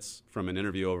of bits from an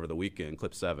interview over the weekend,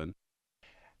 clip 7.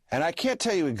 And I can't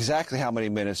tell you exactly how many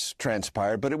minutes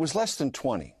transpired, but it was less than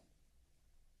 20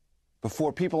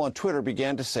 before people on Twitter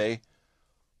began to say,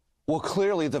 well,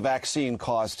 clearly the vaccine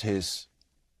caused his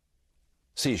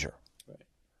seizure. Right.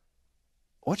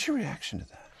 What's your reaction to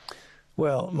that?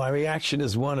 Well, my reaction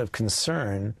is one of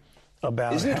concern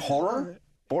about... Isn't it horror?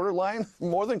 borderline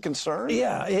more than concern?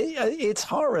 Yeah, it's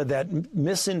horror, that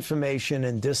misinformation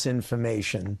and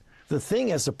disinformation. The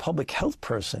thing, as a public health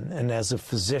person and as a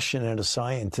physician and a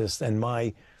scientist, and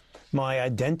my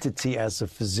identity as a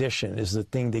physician is the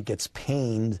thing that gets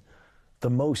pained the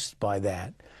most by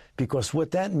that. Because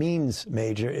what that means,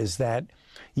 Major, is that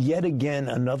yet again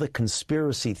another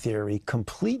conspiracy theory,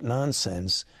 complete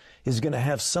nonsense, is going to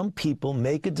have some people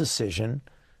make a decision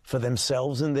for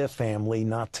themselves and their family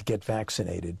not to get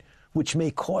vaccinated, which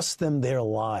may cost them their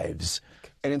lives.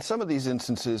 And in some of these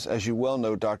instances, as you well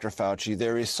know, Dr. Fauci,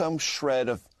 there is some shred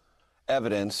of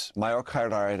evidence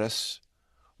myocarditis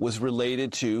was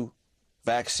related to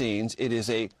vaccines. It is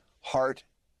a heart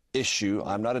issue.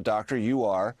 I'm not a doctor. You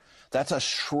are. That's a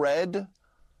shred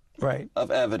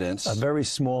of evidence. A very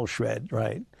small shred,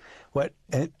 right.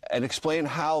 And explain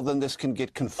how then this can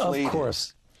get conflated. Of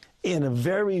course. In a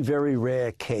very, very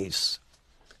rare case,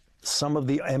 some of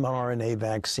the mRNA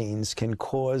vaccines can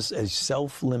cause a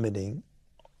self-limiting,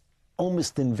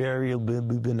 almost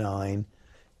invariably benign,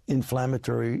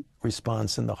 inflammatory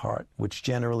response in the heart, which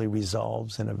generally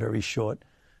resolves in a very short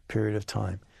period of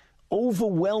time.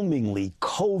 Overwhelmingly,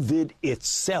 COVID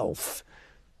itself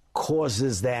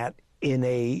causes that in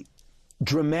a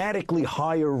dramatically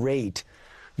higher rate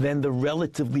than the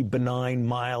relatively benign,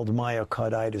 mild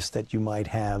myocarditis that you might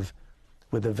have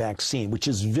with a vaccine, which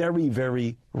is very,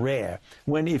 very rare.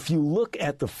 When, if you look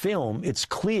at the film, it's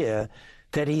clear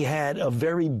that he had a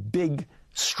very big,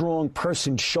 strong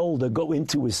person's shoulder go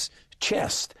into his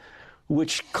chest,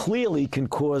 which clearly can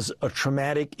cause a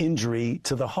traumatic injury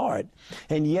to the heart.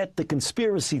 And yet the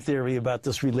conspiracy theory about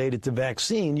this related to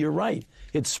vaccine, you're right,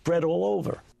 it's spread all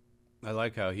over. I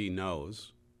like how he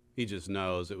knows. He just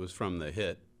knows it was from the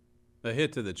hit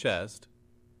to the chest,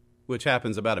 which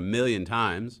happens about 1 million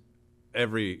times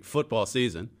every football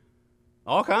season.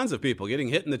 All kinds of people getting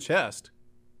hit in the chest.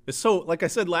 It's so, like I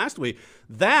said last week,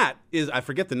 that is, I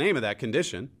forget the name of that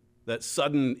condition, that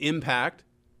sudden impact.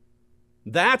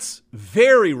 That's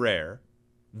very rare.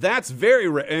 That's very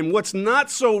rare. And what's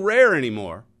not so rare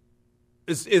anymore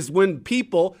is when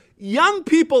people, young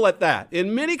people at that,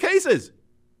 in many cases,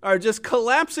 are just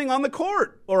collapsing on the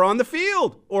court or on the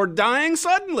field or dying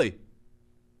suddenly.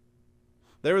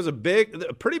 There was a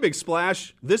pretty big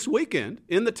splash this weekend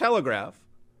in the Telegraph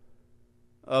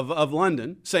of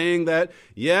London saying that,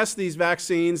 yes, these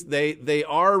vaccines, they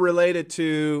are related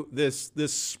to this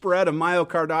spread of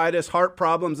myocarditis, heart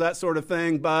problems, that sort of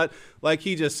thing. But like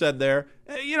he just said there,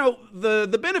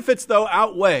 the benefits, though,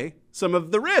 outweigh some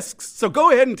of the risks. So go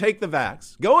ahead and take the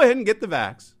vax. Go ahead and get the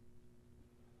vax.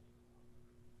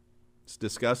 It's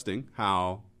disgusting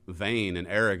how vain and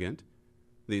arrogant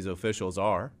these officials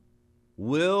are.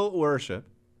 Will worship.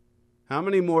 How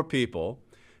many more people,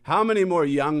 how many more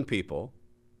young people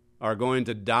are going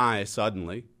to die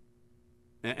suddenly?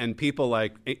 And people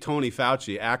like Tony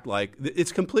Fauci act like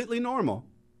it's completely normal.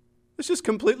 It's just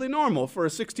completely normal for a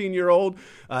 16-year-old,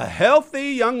 a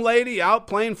healthy young lady out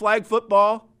playing flag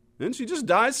football, and she just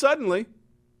dies suddenly.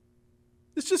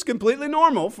 It's just completely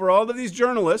normal for all of these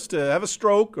journalists to have a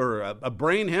stroke or a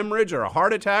brain hemorrhage or a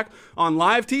heart attack on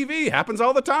live TV. Happens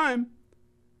all the time.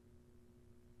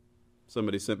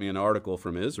 Somebody sent me an article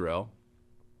from Israel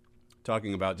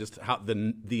talking about just how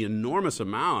the enormous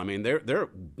amount. I mean, they're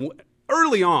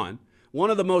early on one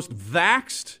of the most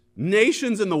vaxxed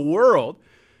nations in the world.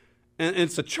 And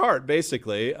it's a chart,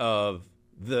 basically, of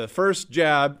the first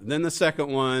jab, then the second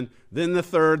one, then the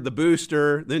third, the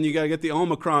booster, then you got to get the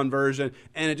Omicron version.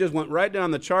 And it just went right down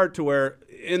the chart to where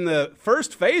in the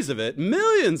first phase of it,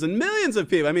 millions and millions of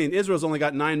people, I mean, Israel's only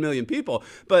got 9 million people,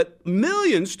 but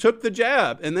millions took the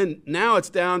jab. And then now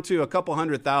it's down to a couple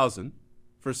 100,000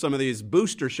 for some of these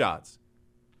booster shots.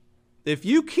 If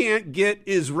you can't get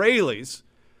Israelis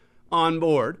on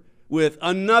board with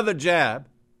another jab,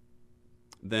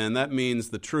 then that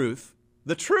means the truth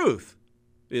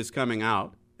is coming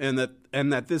out, and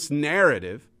that this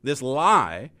narrative, this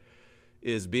lie,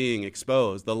 is being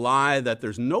exposed. The lie that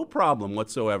there's no problem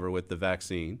whatsoever with the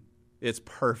vaccine. It's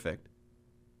perfect.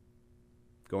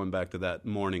 Going back to that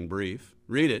morning brief,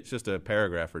 read it, just a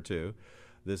paragraph or two.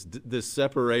 This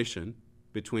separation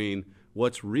between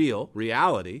what's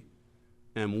reality,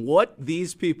 and what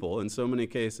these people, in so many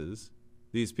cases,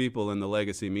 these people in the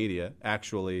legacy media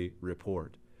actually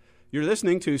report. You're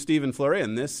listening to Stephen Flurry,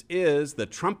 and this is the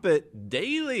Trumpet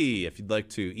Daily. If you'd like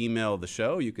to email the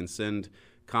show, you can send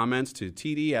comments to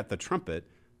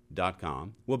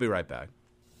td@thetrumpet.com. We'll be right back.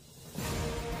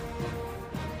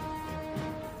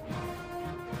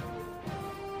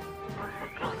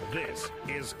 This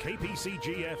is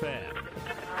KPCG-FM,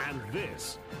 and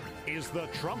this is the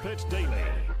Trumpet Daily.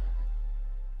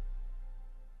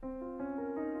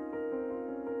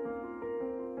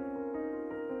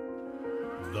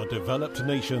 developed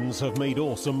nations have made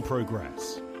awesome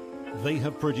progress. They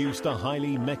have produced a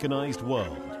highly mechanized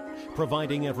world,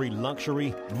 providing every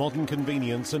luxury, modern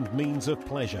convenience and means of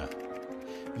pleasure.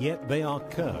 Yet they are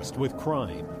cursed with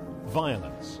crime,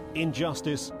 violence,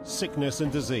 injustice, sickness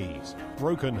and disease,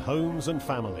 broken homes and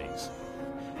families.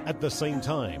 At the same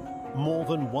time, more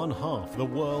than one-half the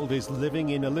world is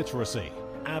living in illiteracy,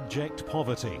 abject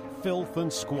poverty, filth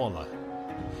and squalor.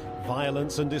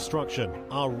 Violence and destruction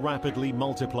are rapidly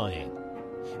multiplying.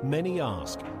 Many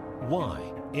ask, why,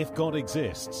 if God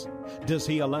exists, does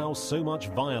he allow so much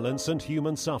violence and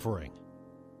human suffering?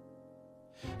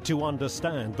 To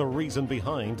understand the reason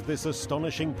behind this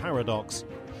astonishing paradox,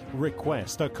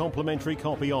 request a complimentary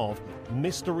copy of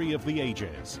Mystery of the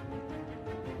Ages.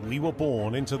 We were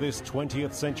born into this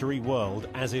 20th century world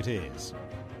as it is.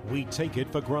 We take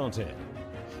it for granted,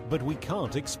 but we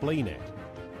can't explain it.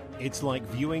 It's like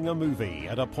viewing a movie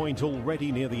at a point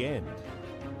already near the end.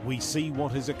 We see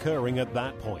what is occurring at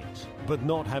that point, but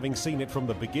not having seen it from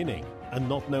the beginning and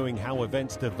not knowing how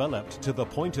events developed to the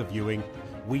point of viewing,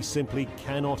 we simply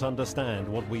cannot understand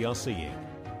what we are seeing.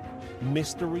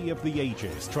 Mystery of the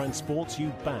Ages transports you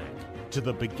back to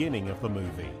the beginning of the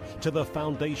movie, to the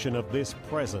foundation of this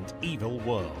present evil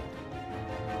world.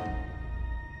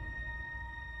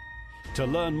 To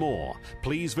learn more,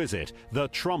 please visit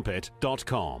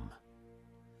thetrumpet.com.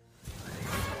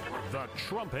 The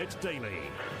Trumpet Daily.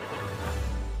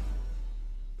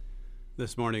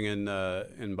 This morning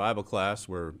in Bible class,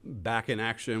 we're back in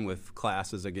action with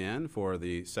classes again for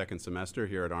the second semester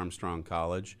here at Armstrong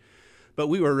College. But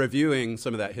we were reviewing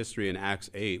some of that history in Acts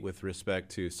 8 with respect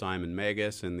to Simon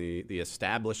Magus and the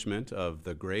establishment of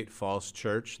the great false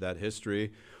church, that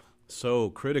history so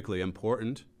critically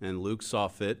important. And Luke saw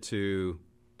fit to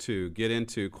get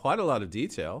into quite a lot of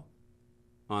detail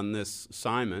on this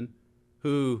Simon,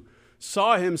 who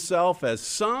saw himself as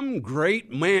some great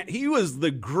man. He was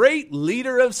the great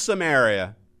leader of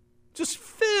Samaria, just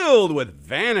filled with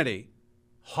vanity,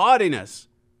 haughtiness.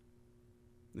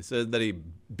 They said that he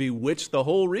bewitched the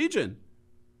whole region.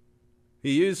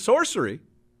 He used sorcery.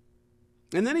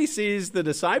 And then he sees the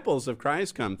disciples of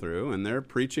Christ come through, and they're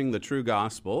preaching the true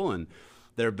gospel, and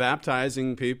they're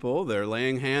baptizing people, they're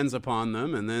laying hands upon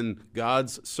them, and then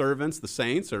God's servants, the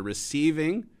saints, are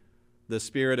receiving the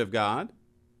Spirit of God.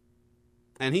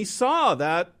 And he saw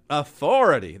that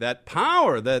authority, that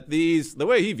power that the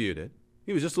way he viewed it,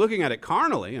 he was just looking at it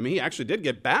carnally. I mean, he actually did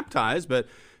get baptized, but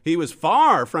he was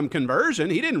far from conversion.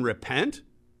 He didn't repent.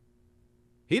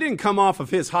 He didn't come off of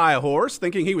his high horse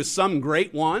thinking he was some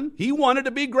great one. He wanted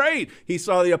to be great. He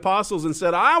saw the apostles and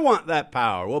said, I want that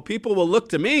power. Well, people will look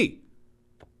to me.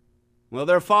 Well,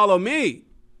 they'll follow me.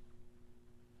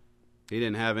 He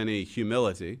didn't have any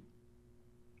humility.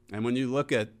 And when you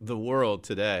look at the world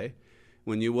today,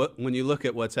 when you look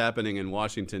at what's happening in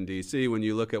Washington, D.C., when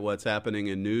you look at what's happening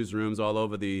in newsrooms all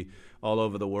over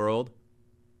the world,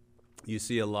 you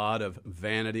see a lot of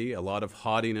vanity, a lot of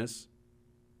haughtiness.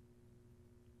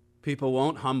 People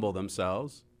won't humble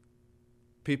themselves.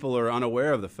 People are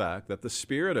unaware of the fact that the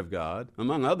Spirit of God,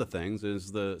 among other things,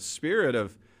 is the spirit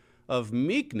of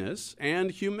meekness and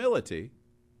humility.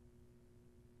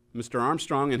 Mr.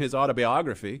 Armstrong, in his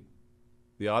autobiography,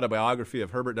 the autobiography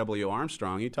of Herbert W.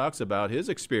 Armstrong, he talks about his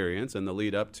experience in the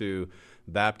lead up to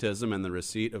baptism and the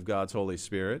receipt of God's Holy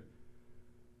Spirit,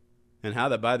 and how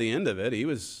that by the end of it,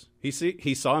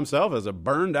 he saw himself as a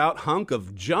burned out hunk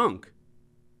of junk.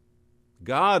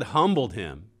 God humbled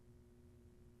him.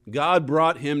 God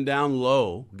brought him down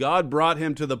low. God brought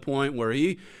him to the point where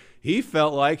he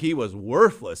felt like he was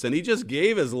worthless, and he just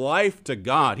gave his life to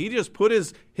God. He just put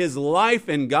his life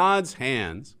in God's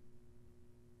hands.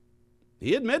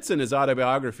 He admits in his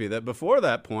autobiography that before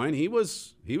that point, he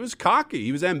was cocky.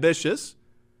 He was ambitious.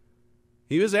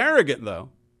 He was arrogant, though.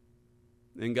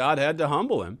 And God had to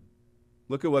humble him.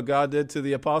 Look at what God did to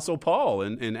the Apostle Paul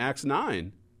in Acts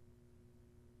 9.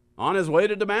 On his way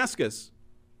to Damascus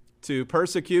to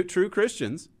persecute true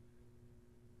Christians.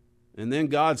 And then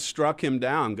God struck him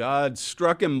down. God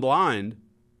struck him blind,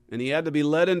 and he had to be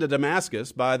led into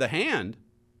Damascus by the hand.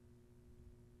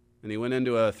 And he went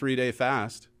into a 3-day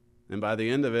fast, and by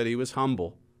the end of it, he was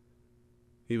humble.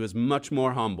 He was much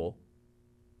more humble.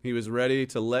 He was ready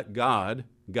to let God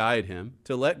guide him,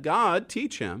 to let God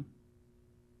teach him.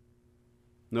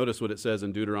 Notice what it says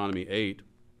in Deuteronomy 8.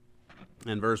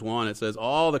 In verse 1, it says,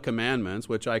 all the commandments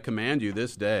which I command you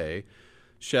this day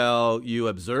shall you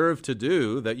observe to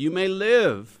do, that you may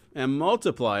live and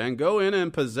multiply and go in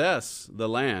and possess the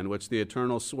land which the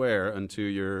Eternal sware unto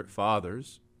your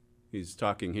fathers. He's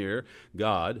talking here,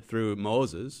 God, through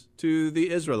Moses, to the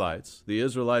Israelites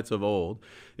of old.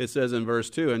 It says in verse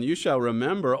 2, and you shall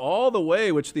remember all the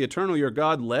way which the eternal your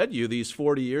God led you these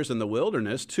 40 years in the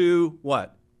wilderness to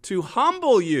what? To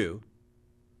humble you.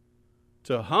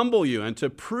 To humble you and to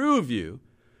prove you,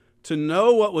 to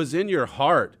know what was in your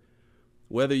heart,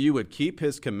 whether you would keep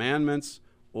his commandments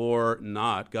or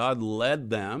not. God led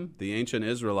them, the ancient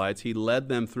Israelites, he led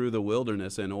them through the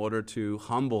wilderness in order to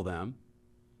humble them.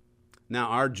 Now,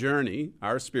 our journey,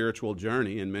 our spiritual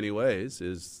journey in many ways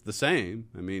is the same.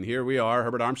 I mean, here we are.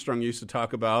 Herbert Armstrong used to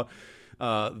talk about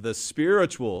the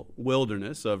spiritual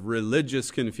wilderness of religious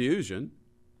confusion.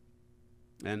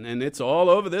 And it's all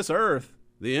over this earth,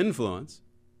 the influence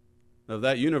of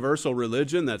that universal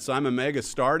religion that Simon Magus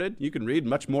started. You can read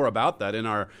much more about that in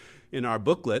our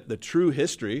booklet, The True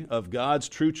History of God's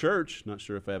True Church. Not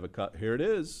sure if I have a cut. Here it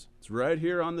is. It's right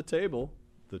here on the table.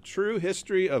 The True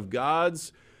History of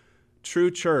God's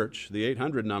True Church, the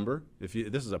 800 number. This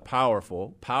is a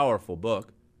powerful, powerful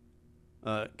book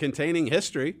containing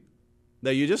history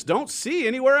that you just don't see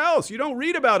anywhere else. You don't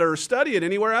read about it or study it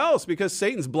anywhere else because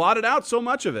Satan's blotted out so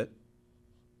much of it.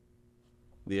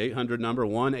 The 800 number,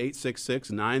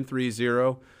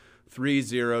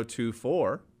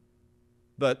 1-866-930-3024.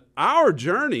 But our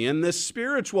journey in this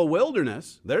spiritual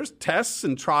wilderness, there's tests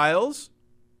and trials,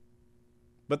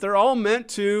 but they're all meant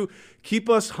to keep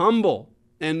us humble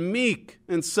and meek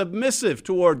and submissive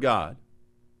toward God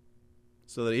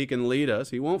so that he can lead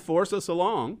us. He won't force us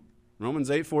along. Romans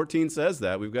 8:14 says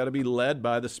that. We've got to be led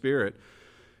by the Spirit.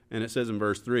 And it says in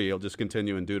verse 3, I'll just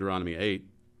continue in Deuteronomy 8,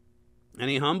 and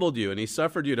he humbled you, and he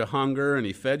suffered you to hunger, and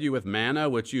he fed you with manna,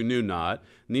 which you knew not,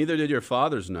 neither did your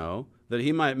fathers know, that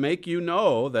he might make you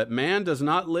know that man does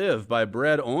not live by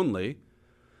bread only,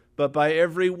 but by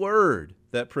every word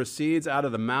that proceeds out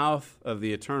of the mouth of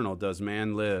the eternal does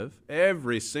man live.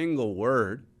 Every single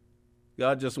word.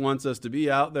 God just wants us to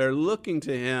be out there looking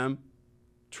to him,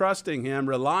 trusting him,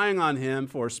 relying on him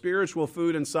for spiritual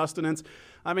food and sustenance.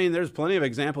 I mean, there's plenty of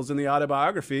examples in the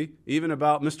autobiography, even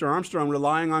about Mr. Armstrong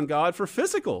relying on God for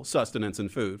physical sustenance and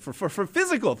food, for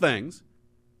physical things.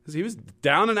 Because he was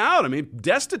down and out,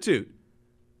 destitute.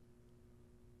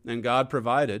 And God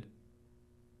provided.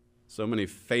 So many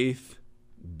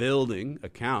faith-building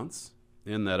accounts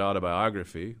in that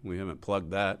autobiography. We haven't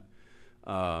plugged that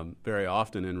very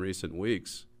often in recent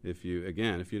weeks. If you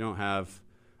don't have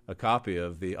a copy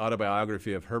of the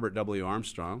autobiography of Herbert W.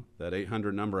 Armstrong, that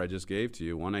 800 number I just gave to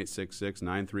you,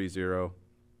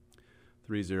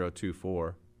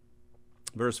 1-866-930-3024.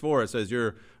 Verse 4, it says,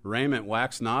 your raiment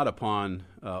waxed not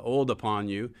old upon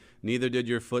you, neither did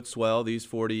your foot swell these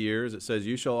 40 years. It says,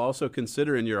 you shall also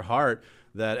consider in your heart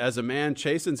that as a man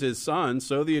chastens his son,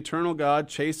 so the eternal God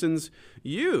chastens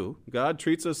you. God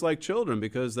treats us like children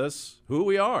because that's who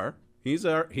we are. He's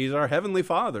our heavenly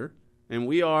Father, and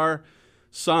we are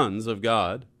sons of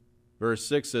God. Verse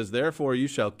 6 says, therefore you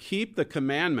shall keep the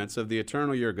commandments of the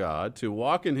eternal your God, to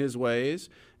walk in his ways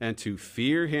and to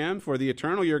fear him. For the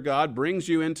eternal your God brings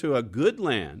you into a good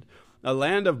land, a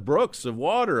land of brooks, of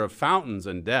water, of fountains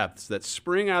and depths that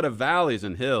spring out of valleys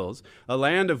and hills, a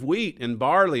land of wheat and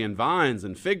barley and vines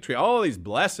and fig tree, all these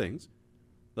blessings,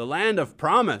 the land of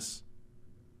promise,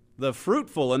 the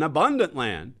fruitful and abundant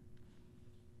land.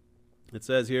 It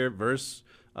says here, verse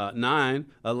 9,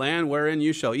 a land wherein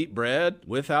you shall eat bread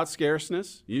without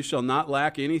scarceness. You shall not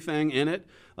lack anything in it.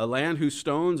 A land whose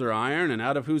stones are iron and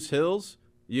out of whose hills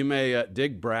you may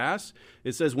dig brass.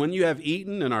 It says, when you have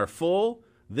eaten and are full,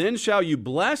 then shall you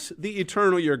bless the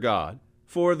eternal your God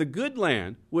for the good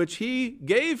land which he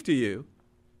gave to you.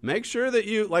 Make sure that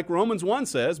you, like Romans 1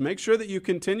 says, make sure that you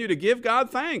continue to give God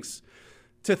thanks.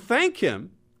 To thank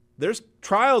him, there's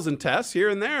trials and tests here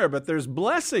and there, but there's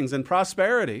blessings and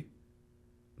prosperity.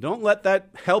 Don't let that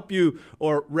help you,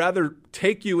 or rather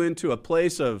take you into a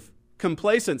place of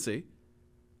complacency,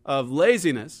 of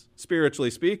laziness, spiritually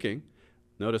speaking.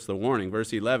 Notice the warning,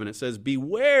 verse 11. It says,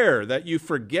 beware that you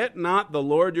forget not the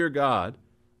Lord your God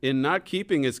in not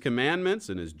keeping his commandments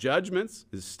and his judgments,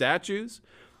 his statutes.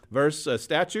 Verse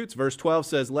 12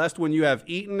 says, lest when you have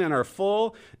eaten and are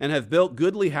full and have built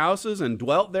goodly houses and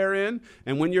dwelt therein,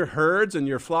 and when your herds and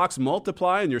your flocks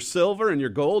multiply and your silver and your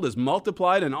gold is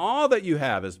multiplied and all that you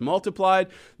have is multiplied,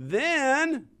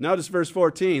 then, notice verse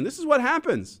 14, this is what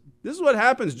happens. This is what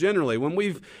happens generally when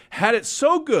we've had it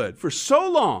so good for so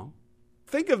long.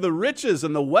 Think of the riches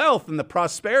and the wealth and the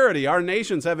prosperity our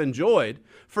nations have enjoyed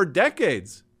for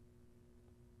decades.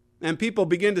 And people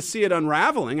begin to see it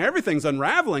unraveling. Everything's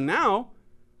unraveling now.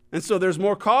 And so there's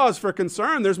more cause for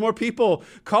concern. There's more people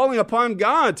calling upon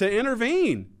God to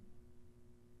intervene.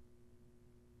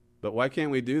 But why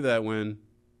can't we do that when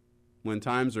when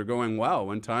times are going well,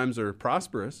 when times are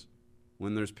prosperous,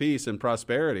 when there's peace and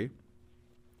prosperity.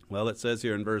 Well, it says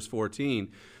here in verse 14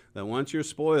 that once you're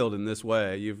spoiled in this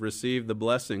way, you've received the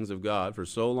blessings of God for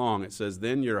so long, it says,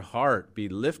 then your heart be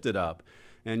lifted up,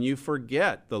 and you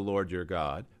forget the Lord your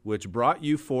God, which brought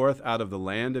you forth out of the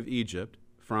land of Egypt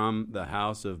from the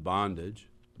house of bondage.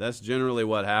 That's generally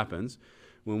what happens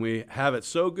when we have it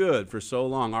so good for so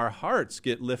long. Our hearts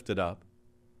get lifted up.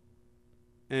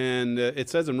 And it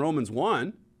says in Romans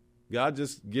 1, God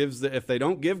just gives, if they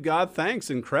don't give God thanks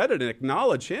and credit and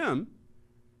acknowledge him,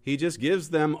 he just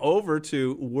gives them over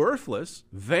to worthless,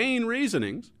 vain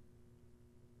reasonings.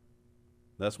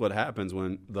 That's what happens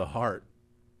when the heart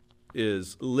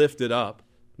is lifted up.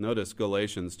 Notice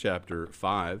Galatians chapter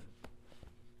 5.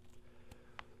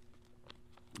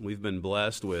 We've been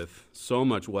blessed with so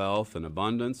much wealth and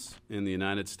abundance in the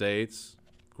United States.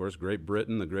 Of course, Great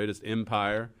Britain, the greatest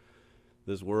empire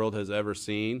this world has ever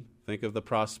seen. Think of the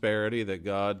prosperity that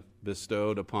God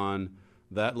bestowed upon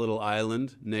that little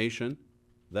island nation,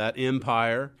 that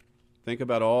empire. Think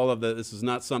about all of the, this is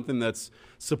not something that's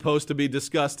supposed to be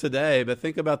discussed today, but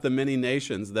think about the many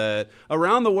nations that,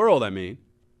 around the world,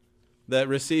 that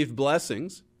received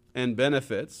blessings and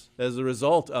benefits as a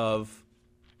result of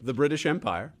the British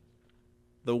Empire,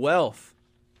 the wealth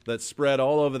that spread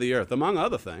all over the earth, among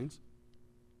other things,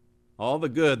 all the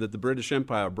good that the British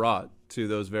Empire brought to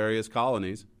those various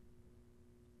colonies.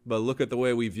 But look at the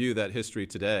way we view that history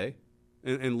today,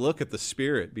 and look at the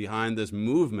spirit behind this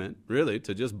movement, really,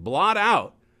 to just blot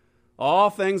out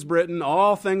all things Britain,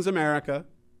 all things America.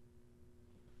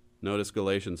 Notice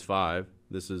Galatians 5.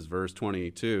 This is verse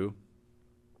 22.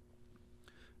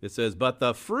 It says, but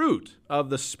the fruit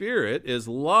of the Spirit is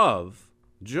love,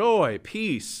 joy,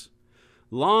 peace,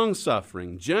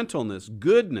 long-suffering, gentleness,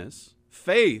 goodness,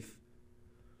 faith.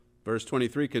 Verse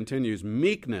 23 continues,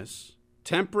 meekness,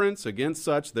 temperance. Against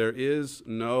such there is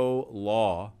no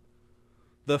law.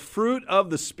 The fruit of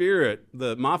the Spirit,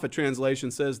 the Moffat translation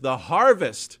says, the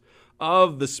harvest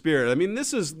of the Spirit.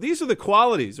 These are the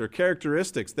qualities or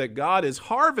characteristics that God is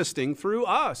harvesting through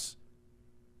us.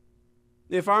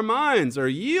 If our minds are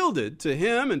yielded to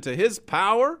him and to his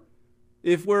power,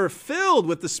 if we're filled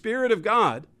with the Spirit of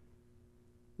God,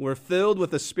 we're filled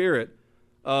with the spirit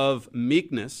of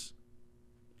meekness,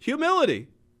 humility.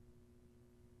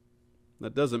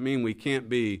 That doesn't mean we can't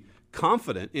be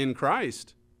confident in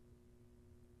Christ.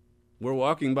 We're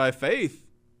walking by faith,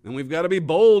 and we've got to be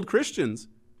bold Christians.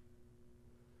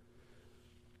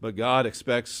 But God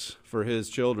expects for his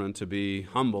children to be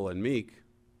humble and meek,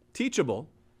 teachable,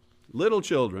 little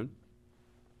children.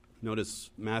 Notice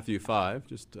Matthew 5.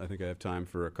 I think I have time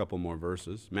for a couple more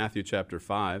verses. Matthew chapter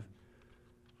 5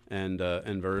 and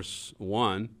verse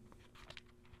 1.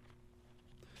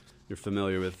 You're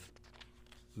familiar with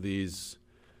these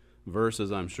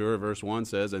verses, I'm sure. Verse 1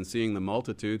 says, and seeing the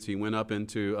multitudes, he went up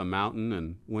into a mountain,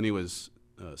 and when he was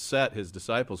set, his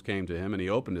disciples came to him, and he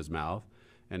opened his mouth,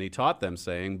 and he taught them,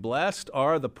 saying, blessed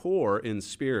are the poor in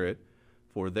spirit,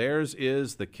 for theirs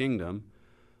is the kingdom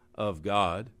of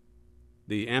God.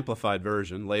 The Amplified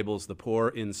Version labels the poor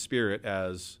in spirit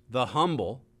as the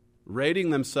humble, rating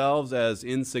themselves as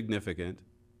insignificant.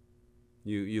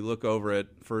 You look over at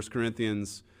 1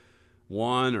 Corinthians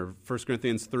 1 or 1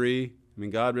 Corinthians 3.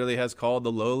 God really has called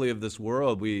the lowly of this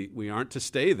world. We aren't to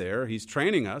stay there. He's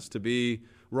training us to be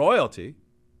royalty,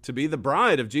 to be the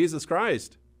bride of Jesus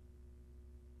Christ.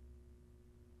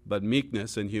 But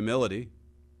meekness and humility,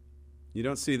 you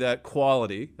don't see that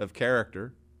quality of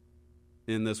character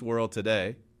in this world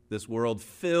today, this world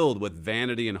filled with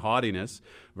vanity and haughtiness.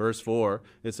 Verse 4,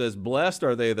 it says, blessed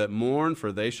are they that mourn,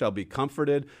 for they shall be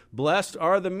comforted. Blessed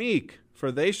are the meek,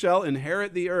 for they shall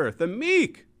inherit the earth. The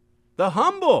meek, the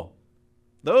humble,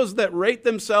 those that rate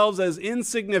themselves as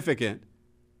insignificant,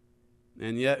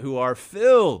 and yet who are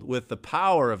filled with the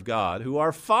power of God, who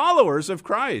are followers of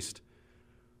Christ.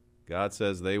 God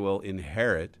says they will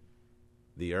inherit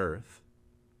the earth.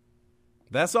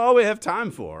 That's all we have time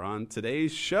for on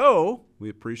today's show. We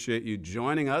appreciate you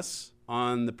joining us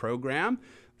on the program.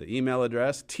 The email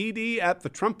address,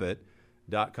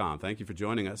 td@thetrumpet.com. Thank you for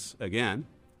joining us again,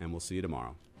 and we'll see you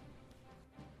tomorrow.